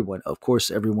 hopefully everyone, of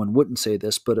course, everyone wouldn't say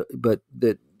this, but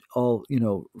that all,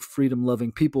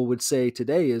 freedom-loving people would say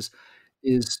today is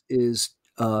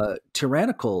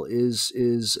tyrannical,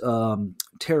 is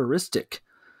terroristic,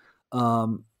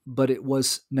 but it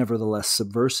was nevertheless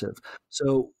subversive.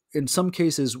 So in some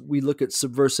cases, we look at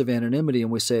subversive anonymity and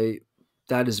we say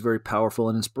that is very powerful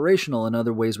and inspirational. In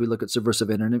other ways, we look at subversive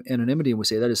anonymity and we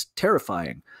say that is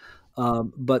terrifying.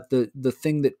 But the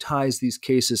thing that ties these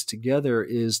cases together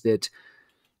is that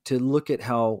to look at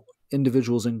how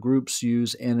individuals and groups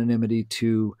use anonymity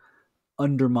to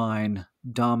undermine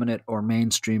dominant or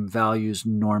mainstream values,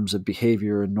 norms of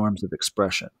behavior, and norms of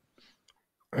expression.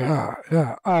 Yeah.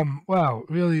 Wow,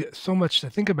 really so much to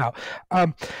think about.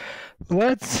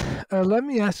 Let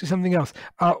me ask you something else.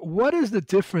 What is the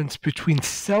difference between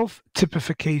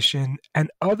self-typification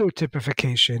and other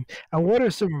typification, and what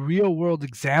are some real-world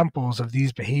examples of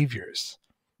these behaviors?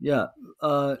 Yeah.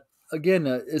 Again,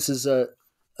 this is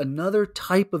another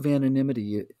type of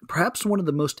anonymity, perhaps one of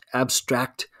the most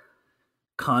abstract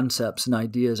concepts and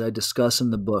ideas I discuss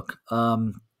in the book.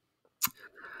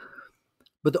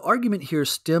 But the argument here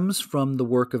stems from the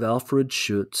work of Alfred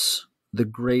Schutz, the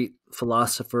great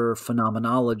philosopher,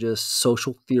 phenomenologist,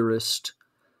 social theorist,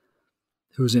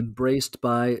 who's embraced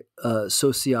by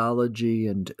sociology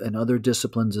and other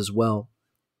disciplines as well,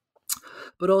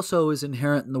 but also is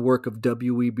inherent in the work of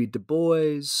W.E.B. Du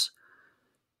Bois,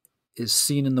 is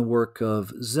seen in the work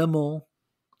of Zalman,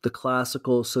 the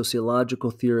classical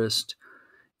sociological theorist,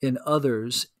 in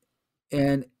others.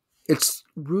 And it's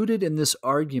rooted in this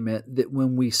argument that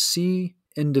when we see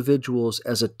individuals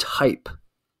as a type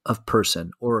of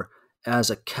person or as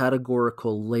a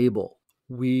categorical label,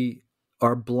 we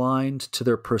are blind to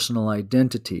their personal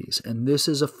identities. And this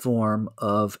is a form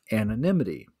of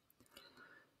anonymity.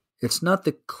 It's not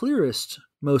the clearest,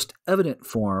 most evident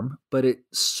form, but it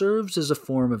serves as a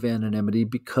form of anonymity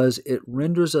because it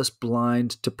renders us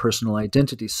blind to personal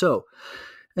identity. So,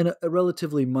 in a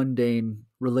relatively mundane,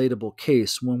 relatable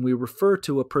case, when we refer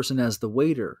to a person as the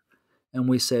waiter and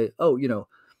we say, oh,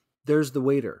 there's the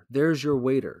waiter, there's your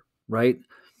waiter, right?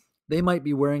 They might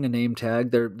be wearing a name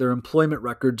tag. Their employment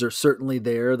records are certainly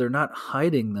there. They're not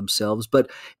hiding themselves, but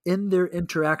in their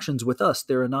interactions with us,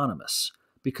 they're anonymous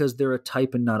because they're a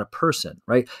type and not a person,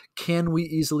 right? Can we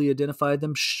easily identify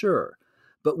them? Sure.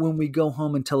 But when we go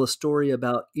home and tell a story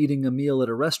about eating a meal at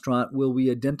a restaurant, will we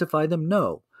identify them?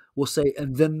 No. We'll say,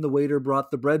 and then the waiter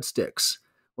brought the breadsticks.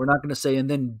 We're not going to say, and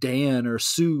then Dan or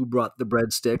Sue brought the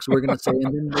breadsticks. We're going to say,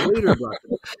 and then the waiter brought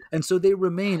them. And so they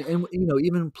remain, and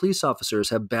even police officers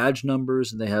have badge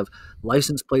numbers and they have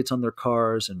license plates on their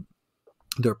cars, and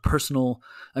they're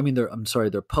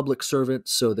they're public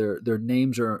servants, so their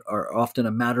names are often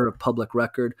a matter of public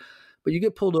record. But you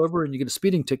get pulled over and you get a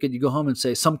speeding ticket, you go home and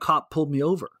say, some cop pulled me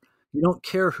over. You don't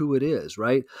care who it is,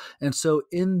 right? And so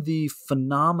in the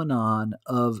phenomenon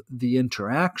of the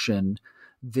interaction,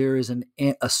 there is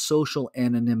a social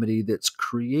anonymity that's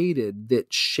created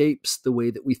that shapes the way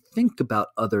that we think about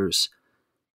others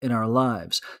in our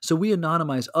lives. So we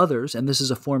anonymize others, and this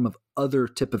is a form of other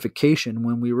typification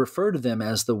when we refer to them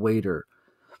as the waiter,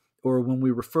 or when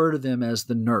we refer to them as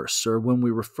the nurse, or when we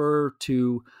refer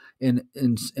to, in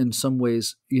some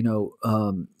ways,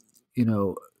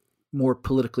 more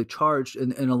politically charged,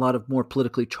 and a lot of more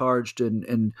politically charged and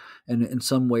in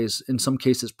some ways, in some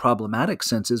cases, problematic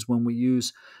senses when we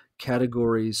use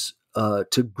categories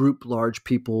to group large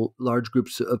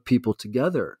groups of people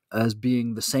together as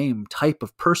being the same type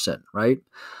of person, right?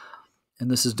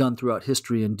 And this is done throughout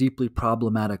history in deeply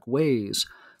problematic ways.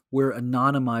 We're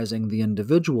anonymizing the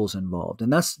individuals involved.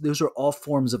 And those are all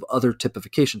forms of other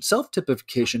typification.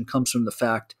 Self-typification comes from the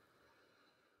fact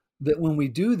that when we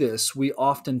do this, we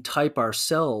often type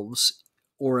ourselves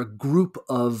or a group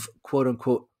of quote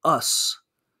unquote us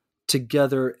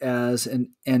together as an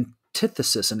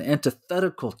antithesis, an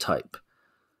antithetical type.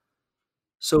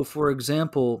 So, for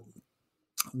example,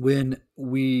 when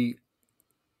we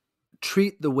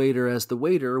treat the waiter as the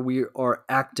waiter, we are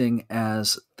acting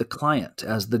as the client,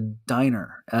 as the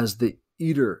diner, as the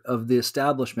eater of the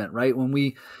establishment, right?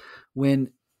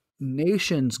 When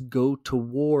nations go to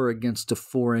war against a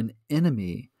foreign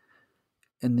enemy,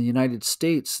 in the United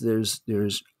States, there's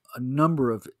a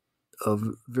number of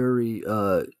of very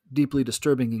deeply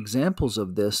disturbing examples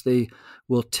of this. They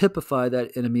will typify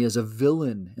that enemy as a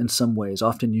villain in some ways,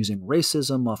 often using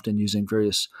racism, often using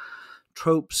various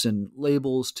tropes and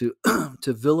labels to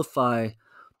to vilify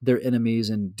their enemies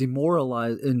and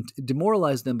demoralize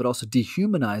them, but also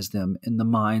dehumanize them in the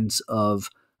minds of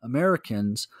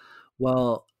Americans.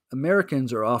 While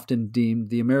Americans are often deemed,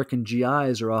 the American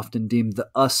GIs are often deemed the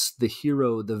us, the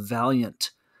hero, the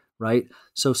valiant, right?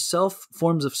 So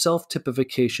forms of self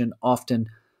typification often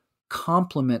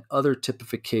complement other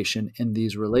typification in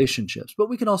these relationships. But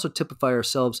we can also typify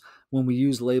ourselves when we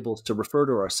use labels to refer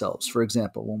to ourselves. For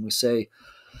example, when we say,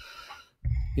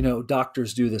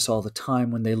 doctors do this all the time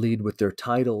when they lead with their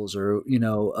titles, or,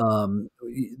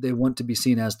 they want to be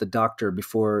seen as the doctor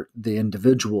before the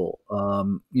individual.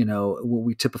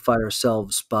 We typify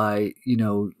ourselves by,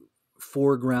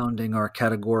 foregrounding our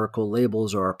categorical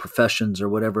labels or our professions or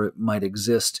whatever it might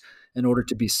exist in order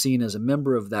to be seen as a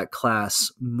member of that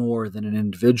class more than an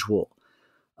individual.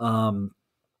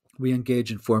 We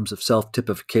engage in forms of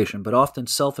self-typification, but often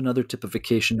self and other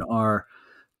typification are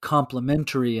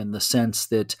complementary in the sense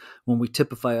that when we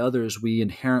typify others, we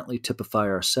inherently typify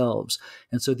ourselves.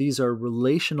 And so these are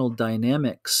relational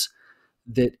dynamics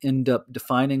that end up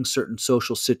defining certain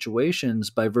social situations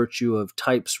by virtue of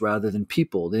types rather than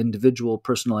people. The individual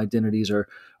personal identities are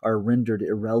rendered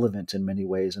irrelevant in many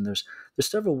ways. And there's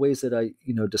several ways that I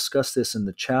discuss this in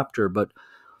the chapter, but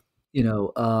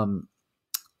I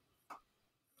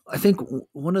think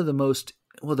one of the most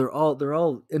they're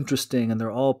all interesting, and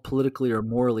they're all politically or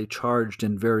morally charged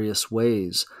in various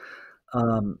ways.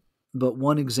 But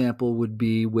one example would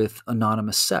be with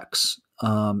anonymous sex.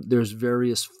 There's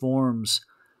various forms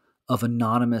of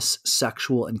anonymous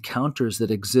sexual encounters that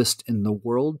exist in the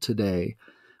world today,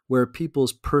 where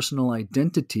people's personal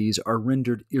identities are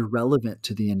rendered irrelevant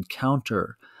to the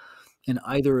encounter, and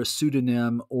either a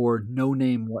pseudonym or no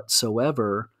name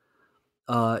whatsoever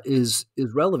is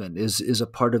relevant, is a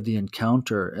part of the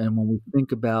encounter. And when we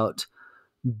think about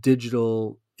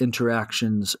digital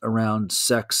interactions around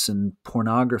sex and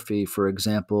pornography, for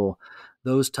example,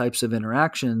 those types of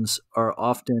interactions are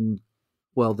often,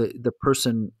 the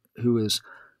person who is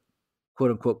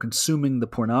quote unquote consuming the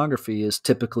pornography is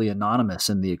typically anonymous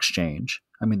in the exchange.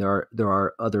 I mean, there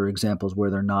are other examples where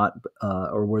they're not,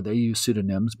 or where they use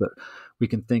pseudonyms, but we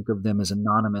can think of them as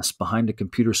anonymous behind a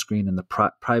computer screen in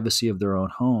the privacy of their own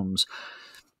homes.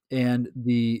 And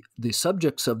the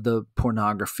subjects of the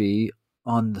pornography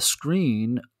on the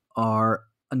screen are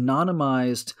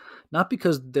anonymized, not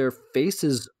because their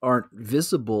faces aren't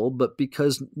visible, but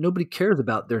because nobody cares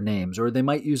about their names, or they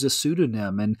might use a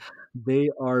pseudonym, and they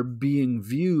are being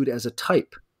viewed as a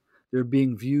type. They're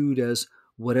being viewed as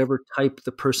whatever type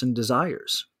the person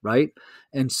desires, right?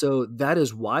 And so that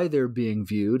is why they're being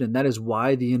viewed, and that is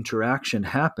why the interaction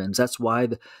happens. That's why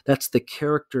that's the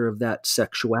character of that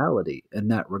sexuality in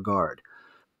that regard.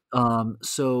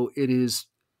 So it is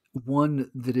one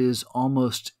that is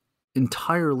almost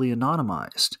entirely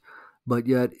anonymized, but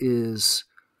yet is,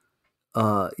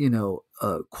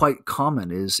 quite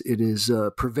common. It is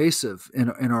pervasive in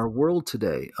our world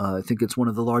today. I think it's one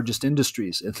of the largest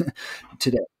industries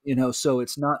today. So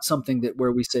it's not something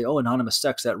where we say, "Oh, anonymous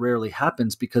sex," that rarely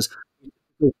happens, because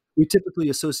we typically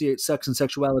associate sex and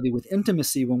sexuality with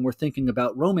intimacy when we're thinking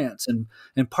about romance and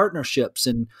partnerships.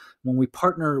 And when we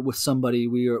partner with somebody,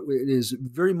 it is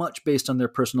very much based on their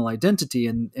personal identity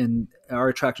and our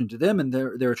attraction to them and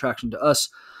their attraction to us.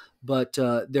 But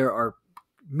there are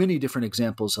many different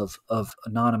examples of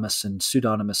anonymous and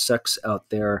pseudonymous sex out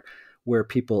there, where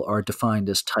people are defined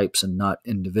as types and not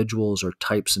individuals, or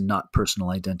types and not personal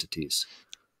identities.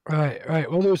 Right.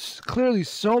 Well, there's clearly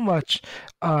so much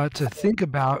to think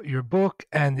about your book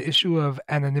and the issue of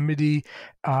anonymity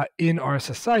in our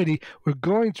society. We're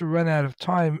going to run out of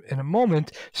time in a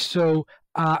moment, so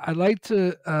I'd like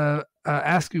to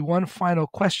ask you one final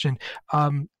question.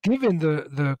 Given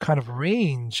the kind of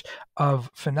range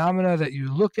of phenomena that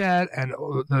you look at, and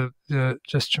the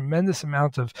just tremendous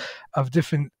amount of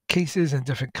different cases and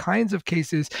different kinds of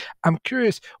cases, I'm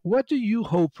curious, what do you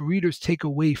hope readers take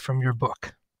away from your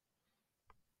book?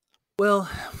 Well,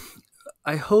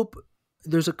 I hope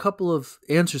there's a couple of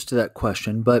answers to that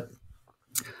question, but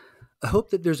I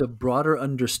hope that there's a broader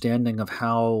understanding of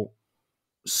how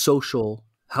socially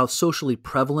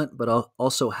prevalent, but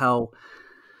also how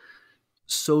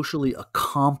socially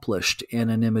accomplished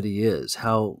anonymity is,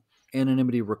 how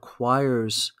anonymity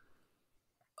requires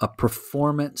a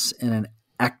performance and an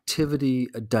activity,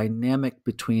 a dynamic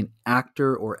between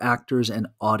actor or actors and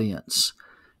audience.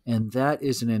 And that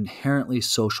is an inherently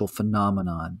social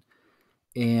phenomenon.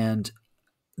 And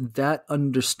that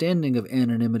understanding of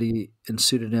anonymity and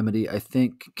pseudonymity, I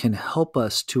think, can help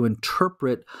us to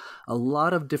interpret a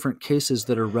lot of different cases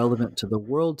that are relevant to the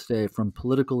world today, from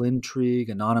political intrigue,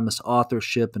 anonymous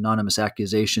authorship, anonymous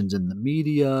accusations in the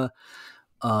media,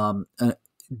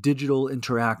 digital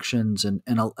interactions, and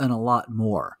a lot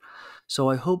more. So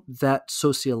I hope that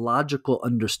sociological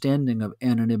understanding of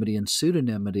anonymity and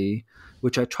pseudonymity,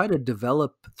 which I try to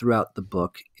develop throughout the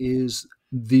book, is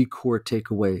the core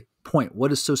takeaway point. What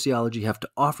does sociology have to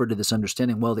offer to this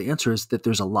understanding? Well, the answer is that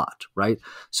there's a lot, right?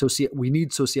 We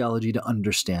need sociology to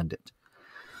understand it.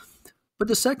 But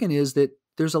the second is that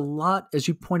there's a lot, as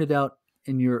you pointed out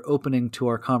in your opening to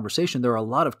our conversation, there are a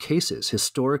lot of cases,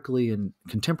 historically and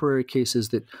contemporary cases,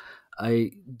 that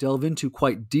I delve into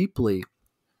quite deeply.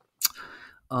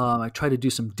 I try to do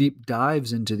some deep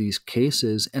dives into these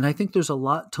cases, and I think there's a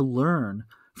lot to learn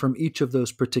from each of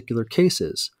those particular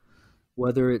cases,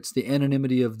 whether it's the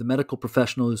anonymity of the medical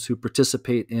professionals who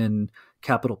participate in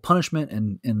capital punishment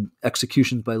and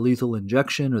executions by lethal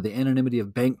injection, or the anonymity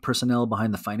of bank personnel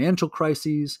behind the financial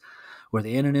crises, or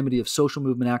the anonymity of social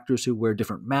movement actors who wear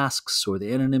different masks, or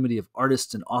the anonymity of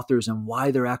artists and authors and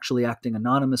why they're actually acting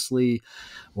anonymously,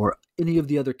 or any of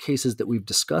the other cases that we've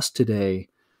discussed today.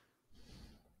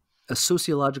 A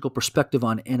sociological perspective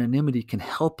on anonymity can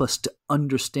help us to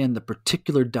understand the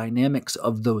particular dynamics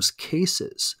of those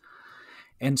cases.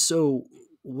 And so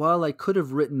while I could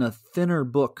have written a thinner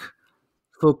book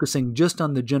focusing just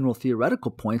on the general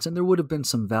theoretical points, and there would have been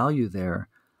some value there,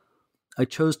 I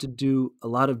chose to do a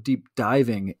lot of deep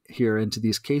diving here into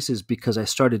these cases because I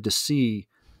started to see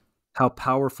how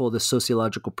powerful the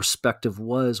sociological perspective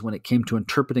was when it came to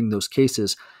interpreting those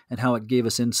cases, and how it gave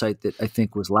us insight that I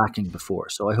think was lacking before.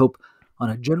 So I hope on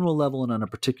a general level and on a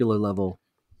particular level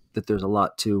that there's a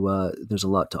lot to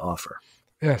offer.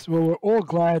 Yes, well, we're all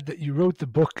glad that you wrote the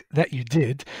book that you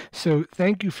did. So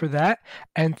thank you for that.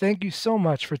 And thank you so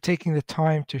much for taking the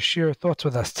time to share thoughts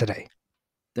with us today.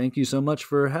 Thank you so much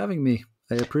for having me.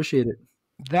 I appreciate it.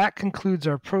 That concludes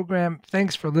our program.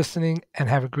 Thanks for listening and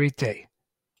have a great day.